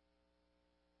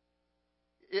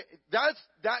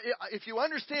 If you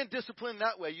understand discipline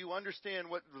that way, you understand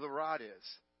what the rod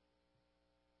is.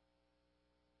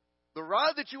 The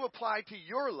rod that you apply to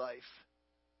your life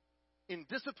in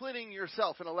disciplining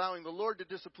yourself and allowing the Lord to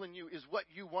discipline you is what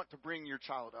you want to bring your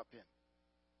child up in.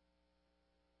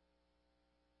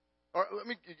 All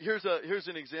right, here's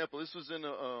an example. This was in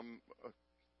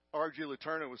R.G.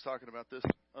 Letourneau was talking about this.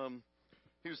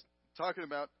 He was talking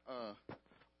about,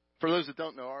 for those that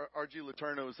don't know, R.G.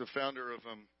 Letourneau is the founder of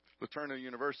Letourneau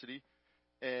University,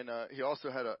 and he also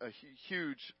had a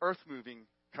huge earth-moving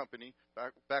company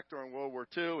back during World War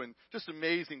II, and just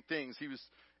amazing things.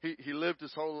 He lived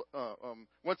his whole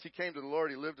once he came to the Lord,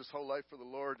 he lived his whole life for the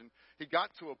Lord, and he got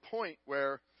to a point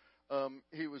where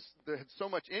there had so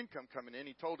much income coming in.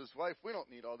 He told his wife, "We don't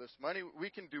need all this money. We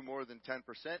can do more than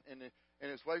 10%." And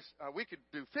his wife, "We could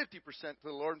do 50% to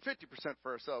the Lord and 50%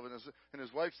 for ourselves." And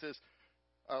his wife says,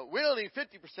 "We don't need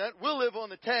 50%. We'll live on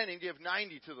the 10 and give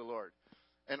 90 to the Lord."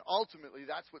 And ultimately,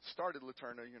 that's what started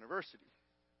LeTourneau University.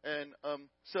 And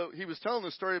so he was telling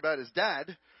the story about his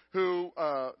dad, who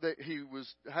that he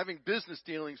was having business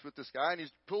dealings with this guy, and he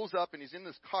pulls up and he's in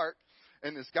this cart,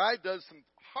 and this guy does some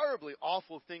horribly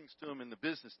awful things to him in the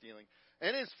business dealing.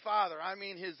 And his father, I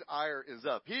mean, his ire is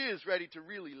up. He is ready to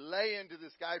really lay into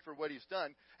this guy for what he's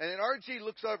done. And then R.G.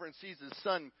 looks over and sees his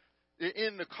son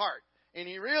in the cart. And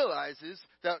he realizes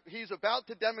that he's about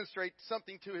to demonstrate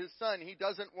something to his son he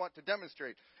doesn't want to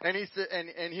demonstrate. And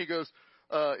he goes,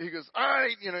 all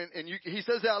right, he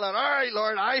says out loud, "All right,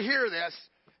 Lord, I hear this."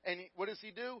 And what does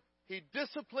he do? He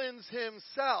disciplines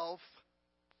himself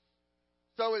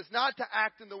so as not to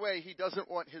act in the way he doesn't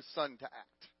want his son to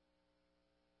act.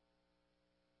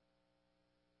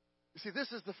 You see,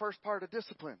 this is the first part of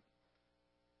discipline.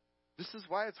 This is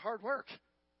why it's hard work.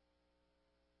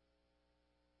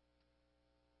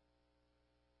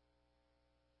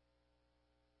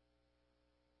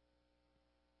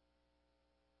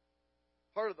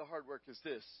 Part of the hard work is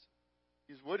this,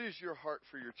 is what is your heart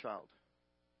for your child?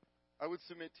 I would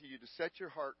submit to you to set your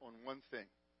heart on one thing.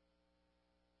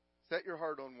 Set your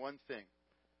heart on one thing,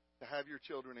 to have your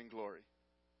children in glory.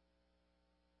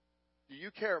 Do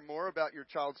you care more about your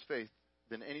child's faith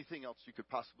than anything else you could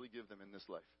possibly give them in this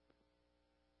life?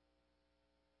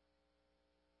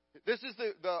 This is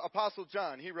the Apostle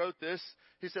John. He wrote this.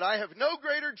 He said, "I have no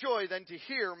greater joy than to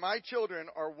hear my children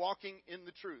are walking in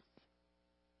the truth."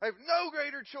 I have no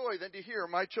greater joy than to hear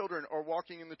my children are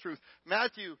walking in the truth.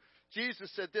 Matthew,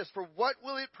 Jesus said this, "For what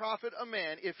will it profit a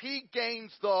man if he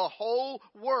gains the whole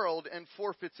world and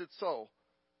forfeits its soul?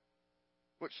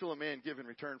 What shall a man give in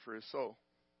return for his soul?"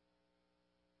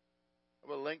 I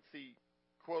have a lengthy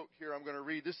quote here I'm going to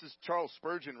read. This is Charles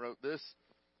Spurgeon wrote this.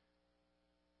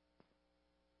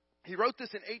 He wrote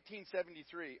this in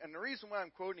 1873. And the reason why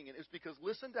I'm quoting it is because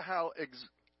listen to how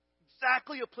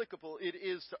exactly applicable it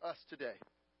is to us today.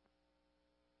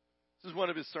 This is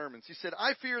one of his sermons. He said,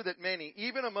 "I fear that many,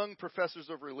 even among professors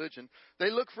of religion,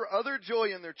 they look for other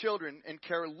joy in their children and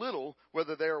care little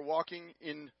whether they are walking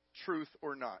in truth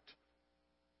or not.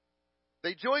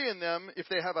 They joy in them if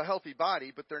they have a healthy body,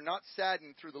 but they're not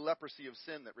saddened through the leprosy of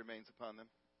sin that remains upon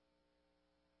them.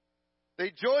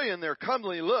 They joy in their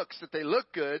comely looks, that they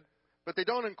look good, but they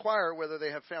don't inquire whether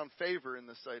they have found favor in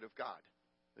the sight of God.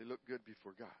 They look good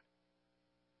before God.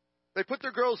 They put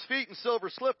their girls' feet in silver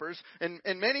slippers, and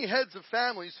many heads of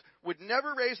families would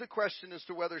never raise a question as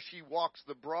to whether she walks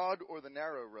the broad or the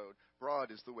narrow road.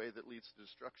 Broad is the way that leads to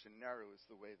destruction. Narrow is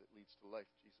the way that leads to life,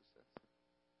 Jesus says.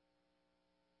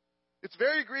 It's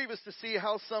very grievous to see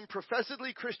how some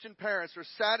professedly Christian parents are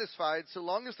satisfied so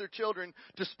long as their children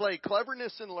display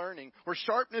cleverness in learning or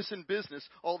sharpness in business,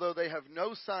 although they have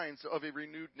no signs of a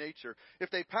renewed nature. If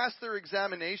they pass their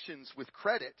examinations with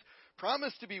credit,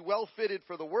 promise to be well fitted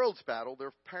for the world's battle,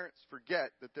 their parents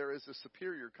forget that there is a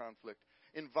superior conflict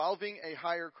involving a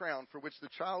higher crown for which the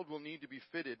child will need to be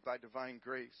fitted by divine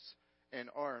grace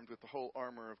and armed with the whole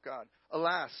armor of God.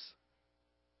 Alas,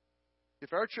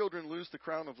 if our children lose the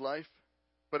crown of life,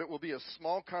 but it will be a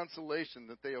small consolation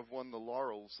that they have won the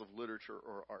laurels of literature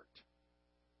or art.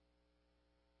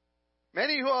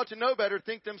 Many who ought to know better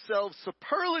think themselves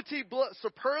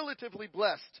superlatively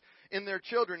blessed in their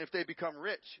children if they become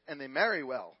rich and they marry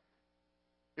well,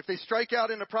 if they strike out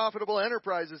into profitable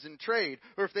enterprises in trade,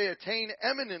 or if they attain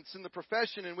eminence in the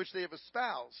profession in which they have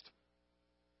espoused.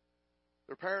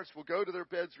 Their parents will go to their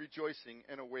beds rejoicing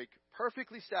and awake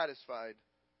perfectly satisfied,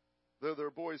 though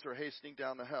their boys are hastening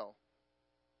down the hill.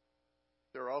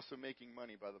 They're also making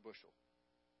money by the bushel.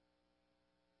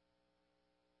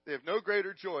 They have no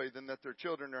greater joy than that their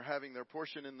children are having their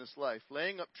portion in this life,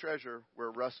 laying up treasure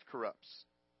where rust corrupts,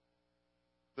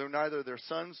 though neither their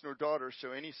sons nor daughters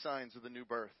show any signs of the new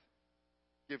birth,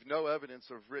 give no evidence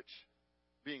of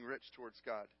being rich towards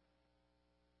God,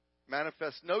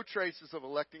 manifest no traces of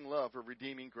electing love or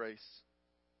redeeming grace,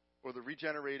 or the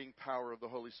regenerating power of the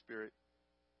Holy Spirit.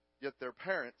 Yet there are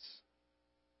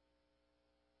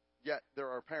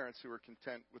parents who are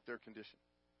content with their condition.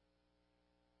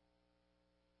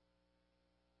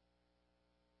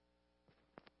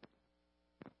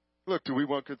 Look, do we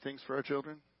want good things for our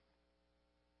children?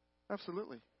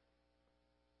 Absolutely.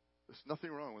 There's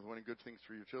nothing wrong with wanting good things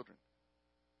for your children.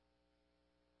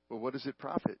 But what does it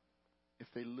profit if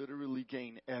they literally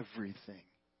gain everything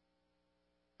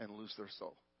and lose their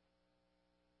soul?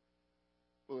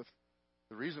 Well, if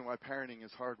the reason why parenting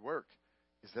is hard work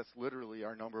Because that's literally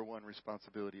our number one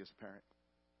responsibility as a parent.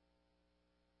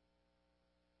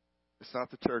 It's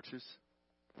not the churches.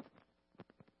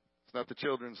 It's not the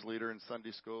children's leader in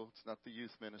Sunday school. It's not the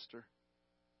youth minister.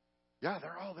 Yeah,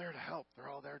 they're all there to help. They're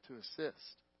all there to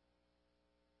assist.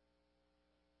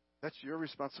 That's your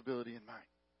responsibility and mine.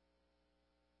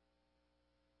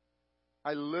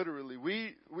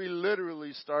 We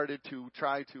literally started to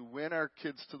try to win our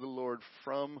kids to the Lord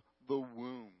from the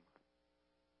womb.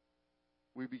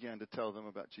 We began to tell them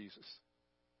about Jesus.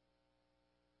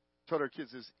 Told our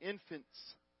kids as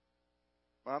infants,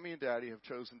 Mommy and Daddy have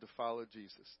chosen to follow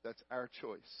Jesus. That's our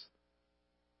choice.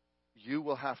 You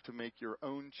will have to make your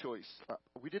own choice.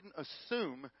 We didn't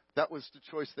assume that was the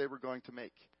choice they were going to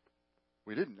make.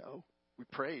 We didn't know. We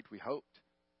prayed. We hoped.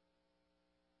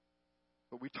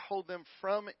 But we told them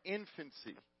from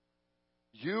infancy,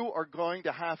 you are going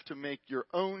to have to make your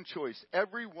own choice.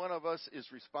 Every one of us is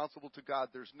responsible to God.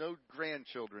 There's no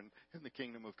grandchildren in the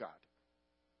kingdom of God.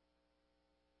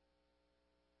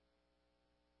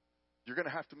 You're going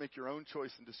to have to make your own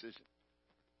choice and decision.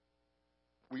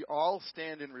 We all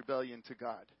stand in rebellion to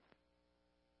God.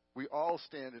 We all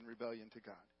stand in rebellion to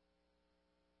God.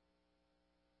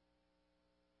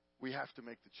 We have to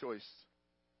make the choice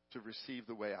to receive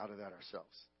the way out of that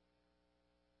ourselves.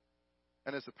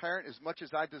 And as a parent, as much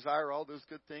as I desire all those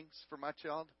good things for my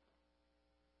child,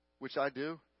 which I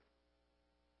do,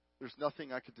 there's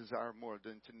nothing I could desire more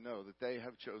than to know that they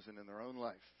have chosen in their own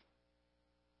life.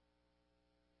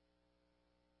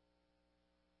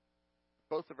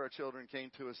 Both of our children came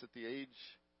to us at the age,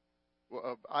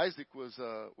 Isaac was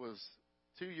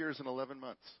 2 years and 11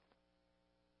 months.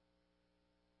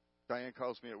 Diane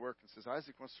calls me at work and says,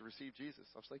 Isaac wants to receive Jesus.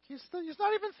 I was like, he's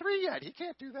not even 3 yet. He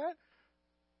can't do that.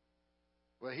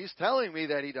 Well, he's telling me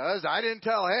that he does. I didn't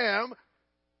tell him.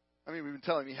 I mean, we've been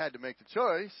telling him he had to make the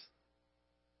choice.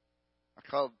 I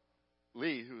called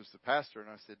Lee, who was the pastor, and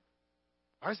I said,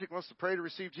 Isaac wants to pray to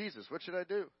receive Jesus. What should I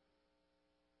do?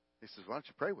 He says, why don't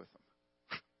you pray with him?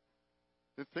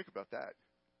 Didn't think about that.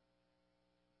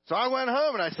 So I went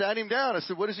home and I sat him down. I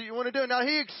said, what is it you want to do? Now,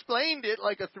 he explained it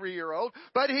like a 3-year-old,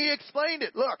 but he explained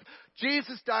it. Look,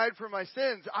 Jesus died for my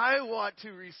sins. I want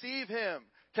to receive him.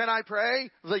 Can I pray? I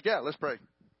was like, yeah, let's pray.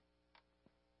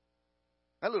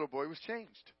 That little boy was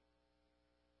changed.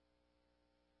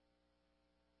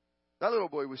 That little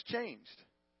boy was changed.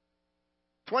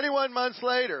 21 months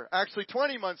later, actually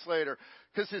 20 months later,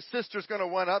 because his sister's going to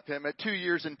one-up him at 2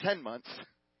 years and 10 months.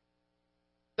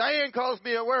 Diane calls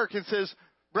me at work and says,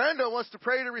 Brenda wants to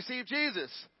pray to receive Jesus.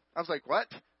 I was like, what?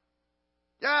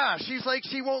 Yeah, she's like,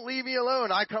 she won't leave me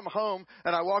alone. I come home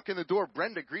and I walk in the door.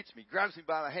 Brenda greets me, grabs me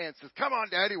by the hand, says, come on,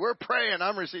 Daddy, we're praying.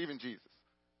 I'm receiving Jesus.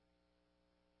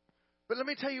 But let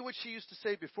me tell you what she used to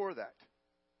say before that.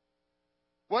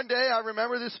 One day, I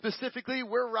remember this specifically,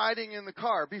 we're riding in the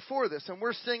car before this, and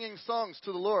we're singing songs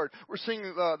to the Lord. We're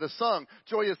singing the song,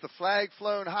 Joy is the Flag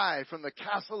Flown High from the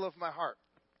Castle of My Heart.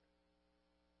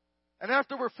 And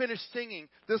after we're finished singing,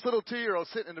 this little 2-year-old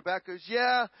sitting in the back goes,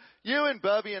 yeah, you and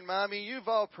Bubby and Mommy, you've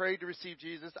all prayed to receive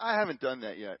Jesus. I haven't done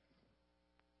that yet.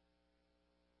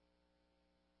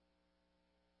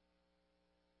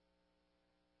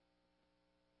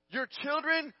 Your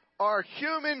children are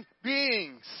human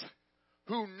beings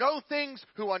who know things,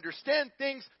 who understand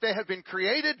things. They have been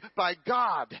created by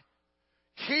God.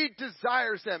 He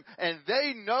desires them, and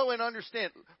they know and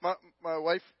understand. My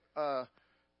wife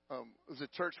was a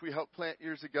church we helped plant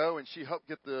years ago, and she helped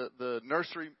get the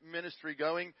nursery ministry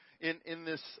going in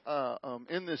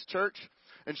this church.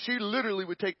 And she literally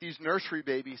would take these nursery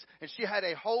babies, and she had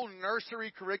a whole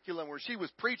nursery curriculum where she was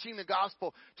preaching the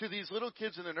gospel to these little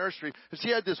kids in the nursery. And she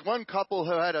had this one couple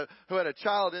who had a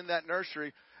child in that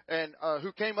nursery, and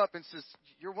who came up and says,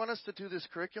 "You want us to do this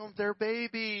curriculum? They're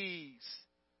babies.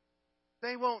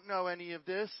 They won't know any of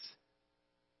this."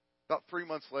 About 3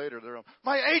 months later, they're on,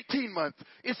 my 18-month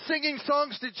is singing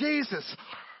songs to Jesus.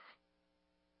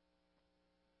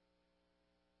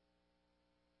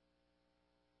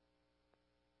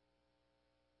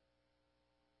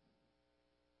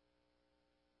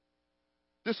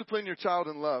 Discipline your child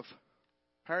in love.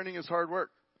 Parenting is hard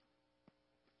work.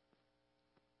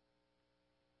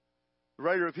 The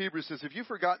writer of Hebrews says, have you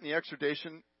forgotten the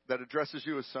exhortation that addresses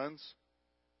you as sons?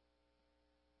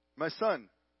 My son,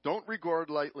 don't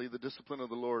regard lightly the discipline of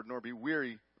the Lord, nor be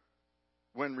weary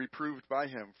when reproved by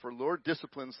him. For Lord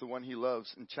disciplines the one he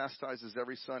loves and chastises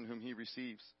every son whom he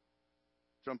receives.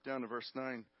 Jump down to verse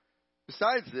 9.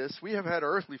 Besides this, we have had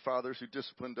earthly fathers who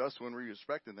disciplined us when we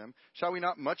respected them. Shall we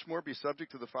not much more be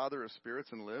subject to the Father of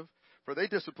spirits and live? For they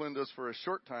disciplined us for a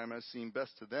short time as seemed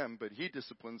best to them, but he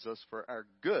disciplines us for our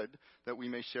good, that we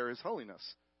may share his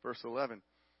holiness. Verse 11.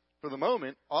 For the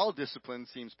moment, all discipline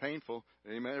seems painful.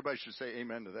 Amen. Everybody should say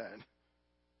amen to that.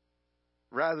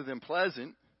 Rather than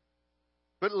pleasant.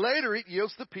 But later it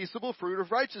yields the peaceable fruit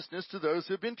of righteousness to those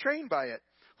who have been trained by it.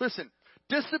 Listen,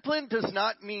 discipline does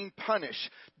not mean punish.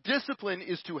 Discipline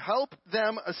is to help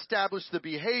them establish the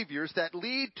behaviors that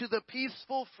lead to the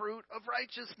peaceful fruit of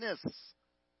righteousness.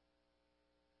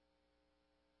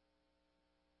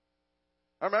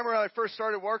 I remember when I first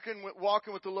started walking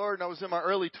with the Lord, and I was in my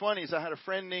early 20s. I had a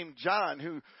friend named John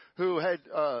who had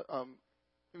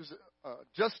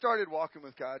just started walking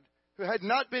with God, who had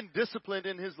not been disciplined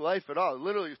in his life at all.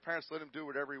 Literally, his parents let him do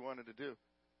whatever he wanted to do.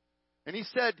 And he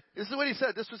said, this is what he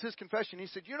said. This was his confession. He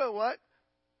said, you know what?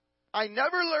 I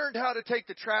never learned how to take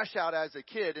the trash out as a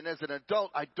kid, and as an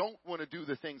adult, I don't want to do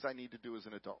the things I need to do as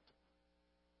an adult.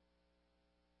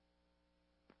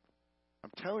 I'm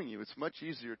telling you, it's much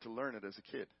easier to learn it as a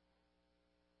kid.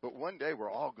 But one day, we're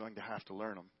all going to have to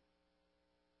learn them.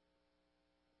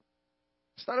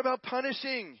 It's not about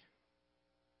punishing.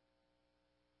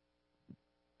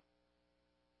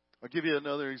 I'll give you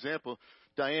another example.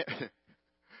 Diane,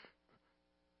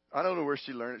 I don't know where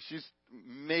she learned it. She's an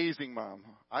amazing mom.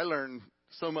 I learned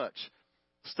so much.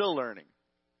 Still learning.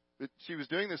 But she was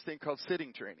doing this thing called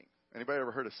sitting training. Anybody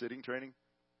ever heard of sitting training?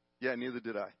 Yeah, neither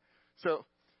did I. So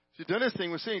she's done this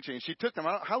thing with sitting training. She took them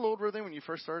out. How old were they when you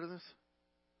first started this?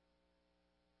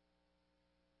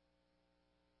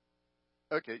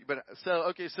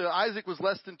 So Isaac was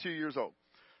less than 2 years old.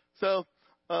 So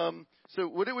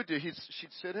what it would do, she'd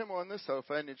sit him on the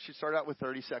sofa, and she'd start out with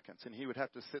 30 seconds, and he would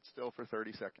have to sit still for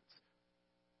 30 seconds.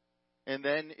 And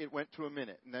then it went to a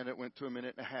minute, and then it went to a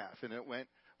minute and a half, and it went,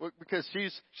 because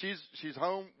she's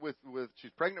home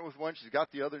she's pregnant with one, she's got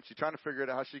the other, and she's trying to figure out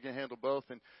how she can handle both.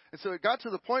 And so it got to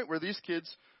the point where these kids,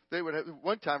 they would have,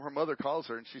 one time her mother calls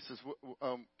her, and she says,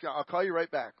 I'll call you right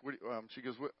back. She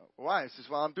goes, why? She says,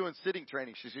 well, I'm doing sitting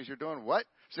training. She says, you're doing what?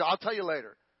 She says, I'll tell you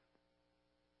later.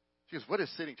 She goes, what is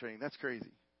sitting training? That's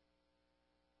crazy.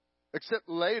 Except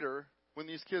later, when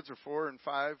these kids are 4 and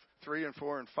 5, 3 and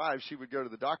 4 and 5, she would go to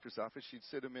the doctor's office. She'd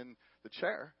sit them in the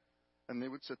chair, and they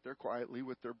would sit there quietly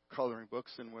with their coloring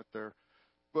books and with their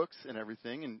books and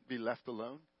everything and be left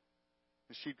alone.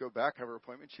 And she'd go back, have her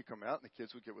appointment. She'd come out, and the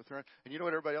kids would get with her. And you know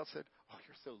what everybody else said? Oh,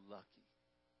 you're so lucky.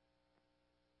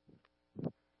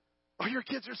 Oh, your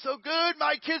kids are so good.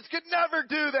 My kids could never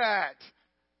do that.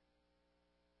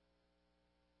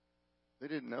 They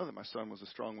didn't know that my son was a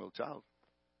strong-willed child.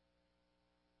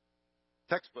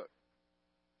 Textbook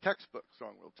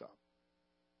strong-willed child.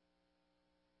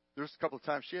 There was a couple of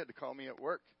times she had to call me at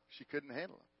work. She couldn't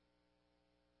handle it.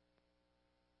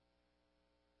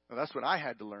 Well, that's when I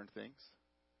had to learn things,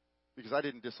 because I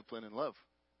didn't discipline in love.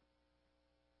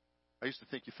 I used to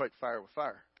think you fight fire with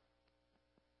fire.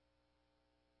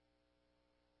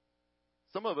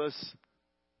 Some of us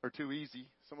are too easy.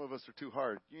 Some of us are too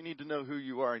hard. You need to know who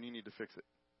you are, and you need to fix it.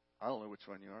 I don't know which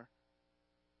one you are.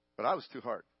 But I was too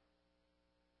hard.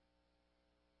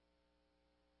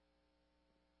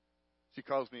 She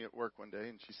calls me at work one day,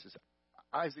 and she says,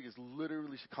 Isaac is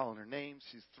literally, she's calling her names.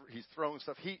 He's throwing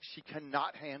stuff. She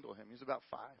cannot handle him. He's about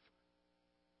 5.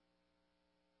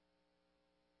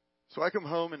 So I come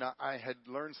home, and I had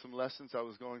learned some lessons. I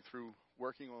was going through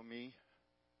working on me,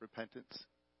 repentance.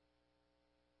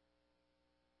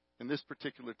 And this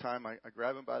particular time, I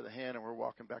grab him by the hand, and we're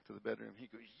walking back to the bedroom. He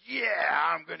goes,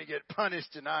 yeah, I'm going to get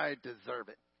punished, and I deserve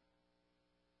it.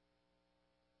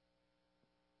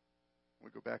 We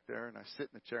go back there, and I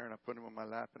sit in the chair, and I put him on my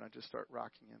lap, and I just start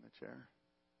rocking in the chair.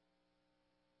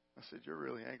 I said, you're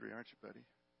really angry, aren't you, buddy?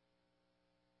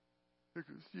 He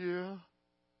goes, yeah.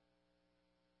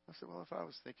 I said, well, if I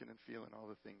was thinking and feeling all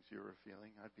the things you were feeling,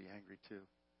 I'd be angry too.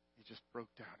 He just broke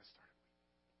down and started.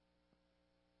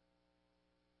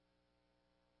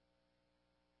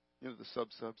 You know, the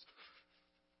subs.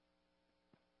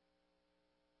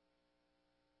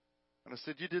 And I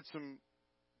said, you did some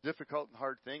difficult and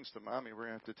hard things to Mommy. We're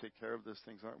going to have to take care of those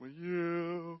things, aren't we?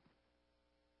 Yeah.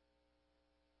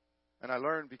 And I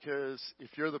learned, because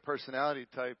if you're the personality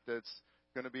type that's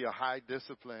going to be a high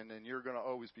discipline and you're going to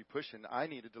always be pushing, I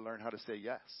needed to learn how to say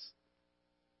yes.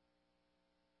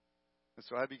 And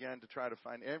so I began to try to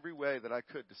find every way that I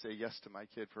could to say yes to my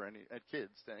kids,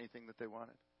 to anything that they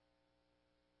wanted.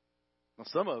 Now,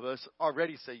 some of us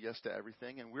already say yes to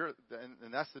everything,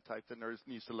 and that's the type that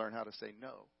needs to learn how to say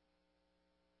no.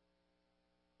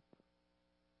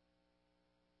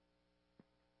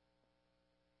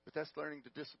 But that's learning to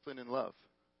discipline in love.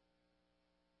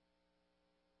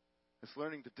 It's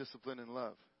learning to discipline in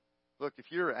love. Look, if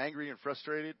you're angry and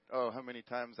frustrated, how many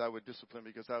times I would discipline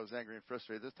because I was angry and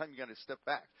frustrated. This time you got to step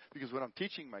back. Because what I'm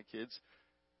teaching my kids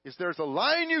is there's a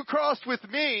line you crossed with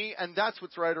me, and that's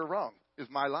what's right or wrong, is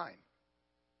my line.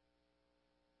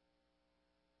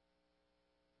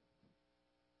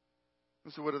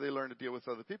 And so what do they learn to deal with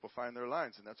other people? Find their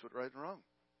lines, and that's what right and wrong.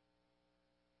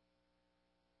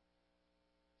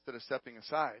 Instead of stepping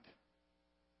aside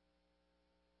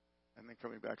and then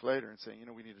coming back later and saying,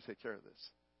 we need to take care of this.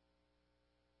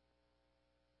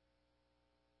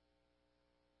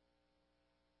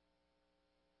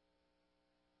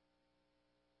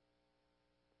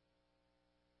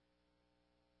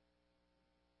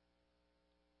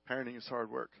 Parenting is hard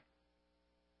work.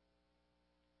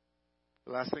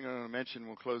 The last thing I'm going to mention,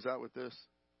 we'll close out with this,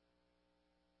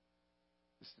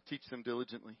 is to teach them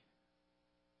diligently.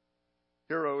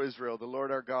 Hear, O Israel, the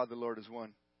Lord our God, the Lord is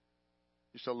one.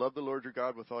 You shall love the Lord your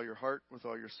God with all your heart, with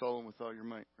all your soul, and with all your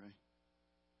might. Right?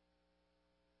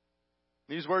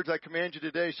 These words I command you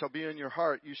today shall be in your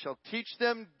heart. You shall teach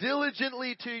them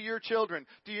diligently to your children.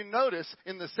 Do you notice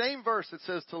in the same verse it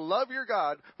says to love your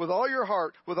God with all your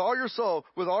heart, with all your soul,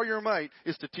 with all your might,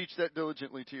 is to teach that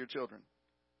diligently to your children.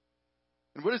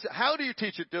 And what is it? How do you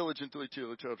teach it diligently to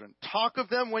the children? Talk of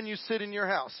them when you sit in your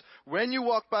house, when you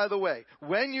walk by the way,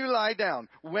 when you lie down,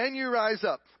 when you rise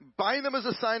up. Bind them as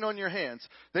a sign on your hands.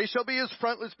 They shall be as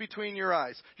frontlets between your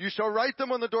eyes. You shall write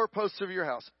them on the doorposts of your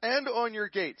house and on your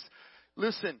gates.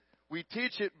 Listen, we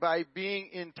teach it by being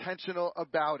intentional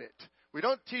about it. We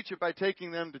don't teach it by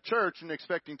taking them to church and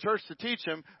expecting church to teach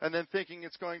them and then thinking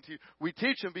it's going to. We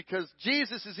teach them because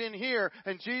Jesus is in here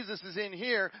and Jesus is in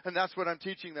here, and that's what I'm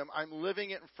teaching them. I'm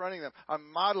living it in front of them.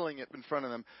 I'm modeling it in front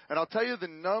of them. And I'll tell you the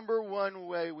number one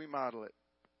way we model it.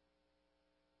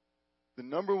 The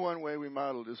number one way we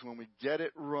model it is when we get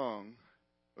it wrong.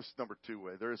 This is number two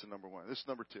way. There is a number one. This is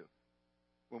number two.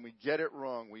 When we get it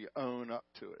wrong, we own up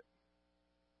to it.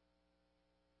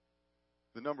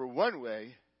 The number one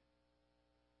way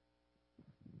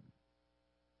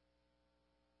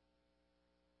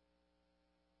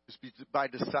is by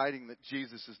deciding that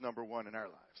Jesus is number one in our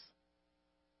lives.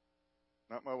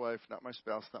 Not my wife, not my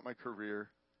spouse, not my career,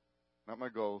 not my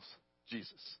goals,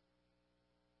 Jesus.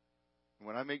 And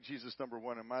when I make Jesus number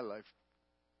one in my life,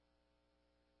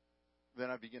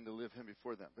 then I begin to live him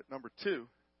before them. But number two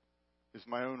is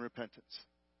my own repentance.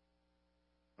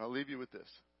 I'll leave you with this.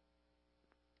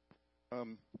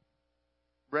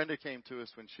 Brenda came to us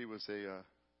when she was a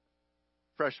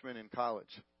freshman in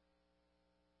college.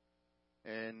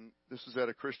 And this was at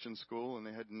a Christian school, and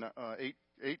they had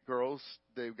eight girls.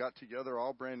 They got together,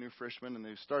 all brand new freshmen, and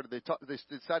they decided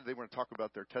they want to talk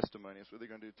about their testimonies. What they're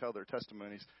going to do, tell their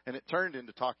testimonies. And it turned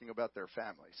into talking about their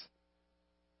families.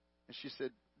 And she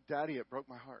said, Daddy, it broke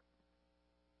my heart.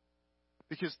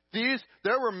 Because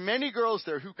there were many girls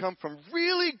there who come from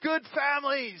really good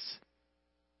families.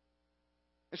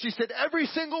 And she said every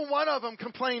single one of them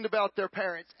complained about their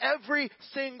parents. Every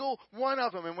single one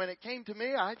of them. And when it came to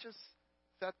me, I just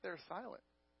sat there silent.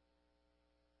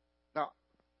 Now,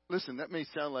 listen, that may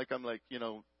sound like I'm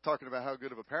talking about how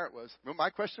good of a parent was. But my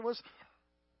question was,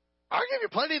 I gave you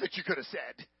plenty that you could have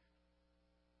said.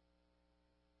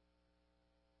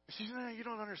 She said, no, you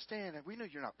don't understand. We know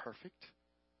you're not perfect.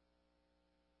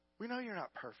 We know you're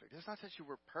not perfect. It's not that you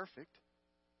were perfect.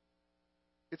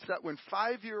 It's that when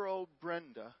 5-year-old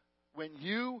Brenda, when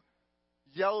you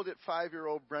yelled at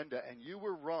 5-year-old Brenda and you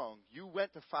were wrong, you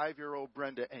went to 5-year-old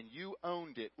Brenda and you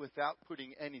owned it without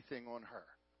putting anything on her.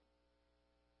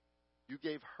 You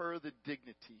gave her the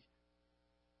dignity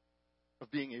of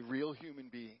being a real human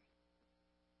being.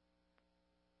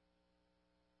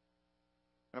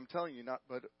 And I'm telling you, not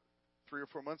but 3 or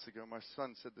 4 months ago, my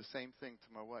son said the same thing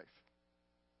to my wife.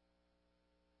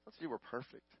 Not that you were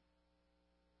perfect.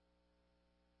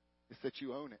 It's that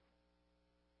you own it.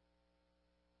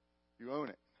 You own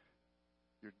it.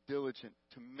 You're diligent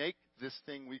to make this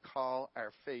thing we call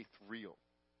our faith real.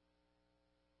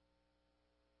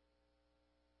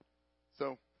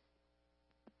 So,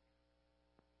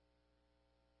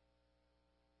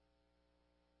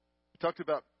 we talked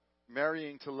about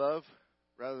marrying to love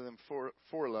rather than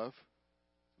for love.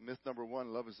 Myth number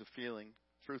 1, love is a feeling.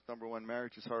 Truth number 1,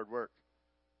 marriage is hard work.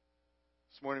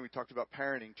 This morning we talked about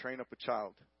parenting, train up a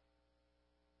child.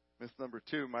 Myth number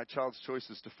 2, my child's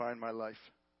choices define my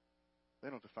life. They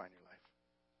don't define your life.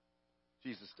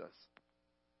 Jesus does.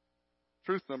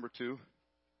 Truth number 2,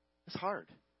 it's hard.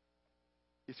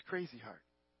 It's crazy hard.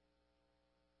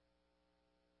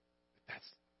 But that's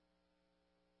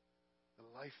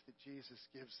the life that Jesus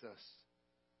gives us,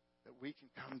 that we can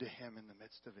come to him in the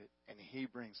midst of it, and he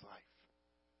brings life.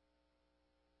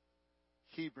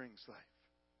 He brings life.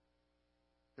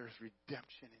 There's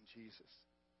redemption in Jesus.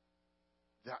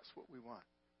 That's what we want.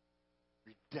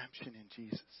 Redemption in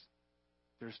Jesus.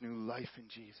 There's new life in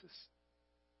Jesus.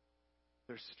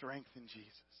 There's strength in Jesus.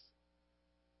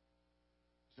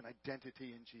 There's an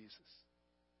identity in Jesus.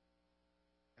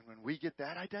 And when we get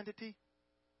that identity,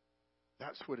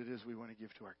 that's what it is we want to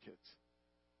give to our kids.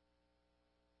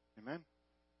 Amen?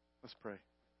 Let's pray.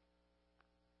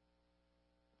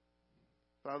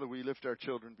 Father, we lift our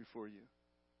children before you.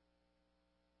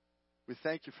 We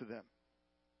thank you for them.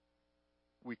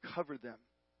 We cover them.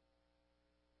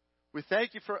 We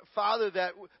thank you for, Father,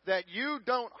 that you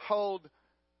don't hold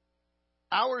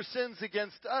our sins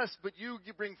against us, but you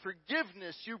bring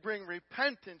forgiveness, you bring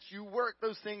repentance, you work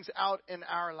those things out in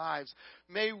our lives.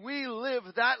 May we live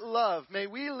that love. May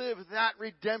we live that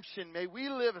redemption. May we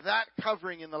live that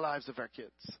covering in the lives of our kids.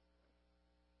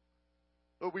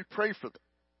 Lord, we pray for them.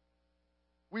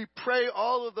 We pray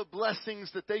all of the blessings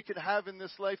that they could have in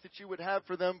this life that you would have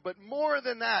for them, but more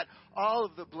than that, all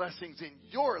of the blessings in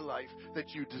your life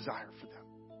that you desire for them.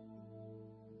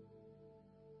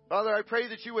 Father, I pray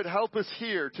that you would help us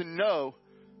here to know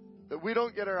that we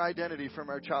don't get our identity from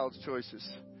our child's choices.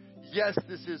 Yes,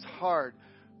 this is hard,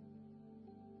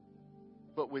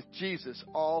 but with Jesus,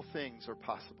 all things are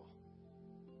possible.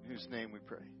 In whose name we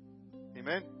pray.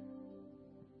 Amen.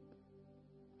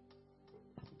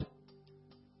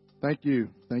 Thank you.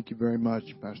 Thank you very much,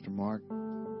 Pastor Mark.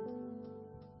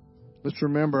 Let's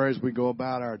remember as we go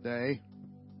about our day,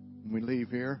 when we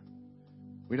leave here,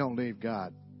 we don't leave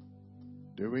God,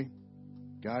 do we?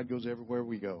 God goes everywhere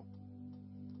we go.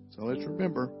 So let's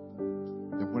remember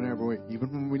that even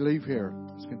when we leave here,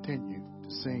 let's continue to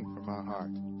sing from our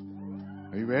heart.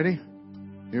 Are you ready?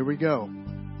 Here we go.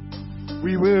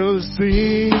 We will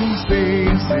sing,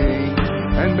 sing, sing,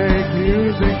 and make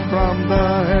music from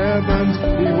the heavens.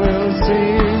 We will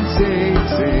sing, sing,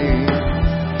 sing.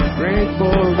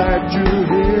 Grateful that you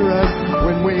hear us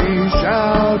when we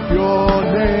shout your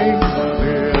name.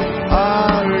 Lift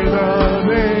high the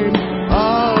name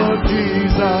of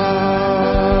Jesus.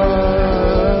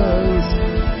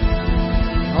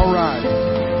 All right.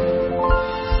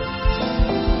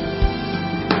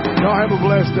 Y'all have a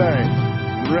blessed day.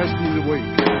 The rest of the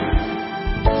week.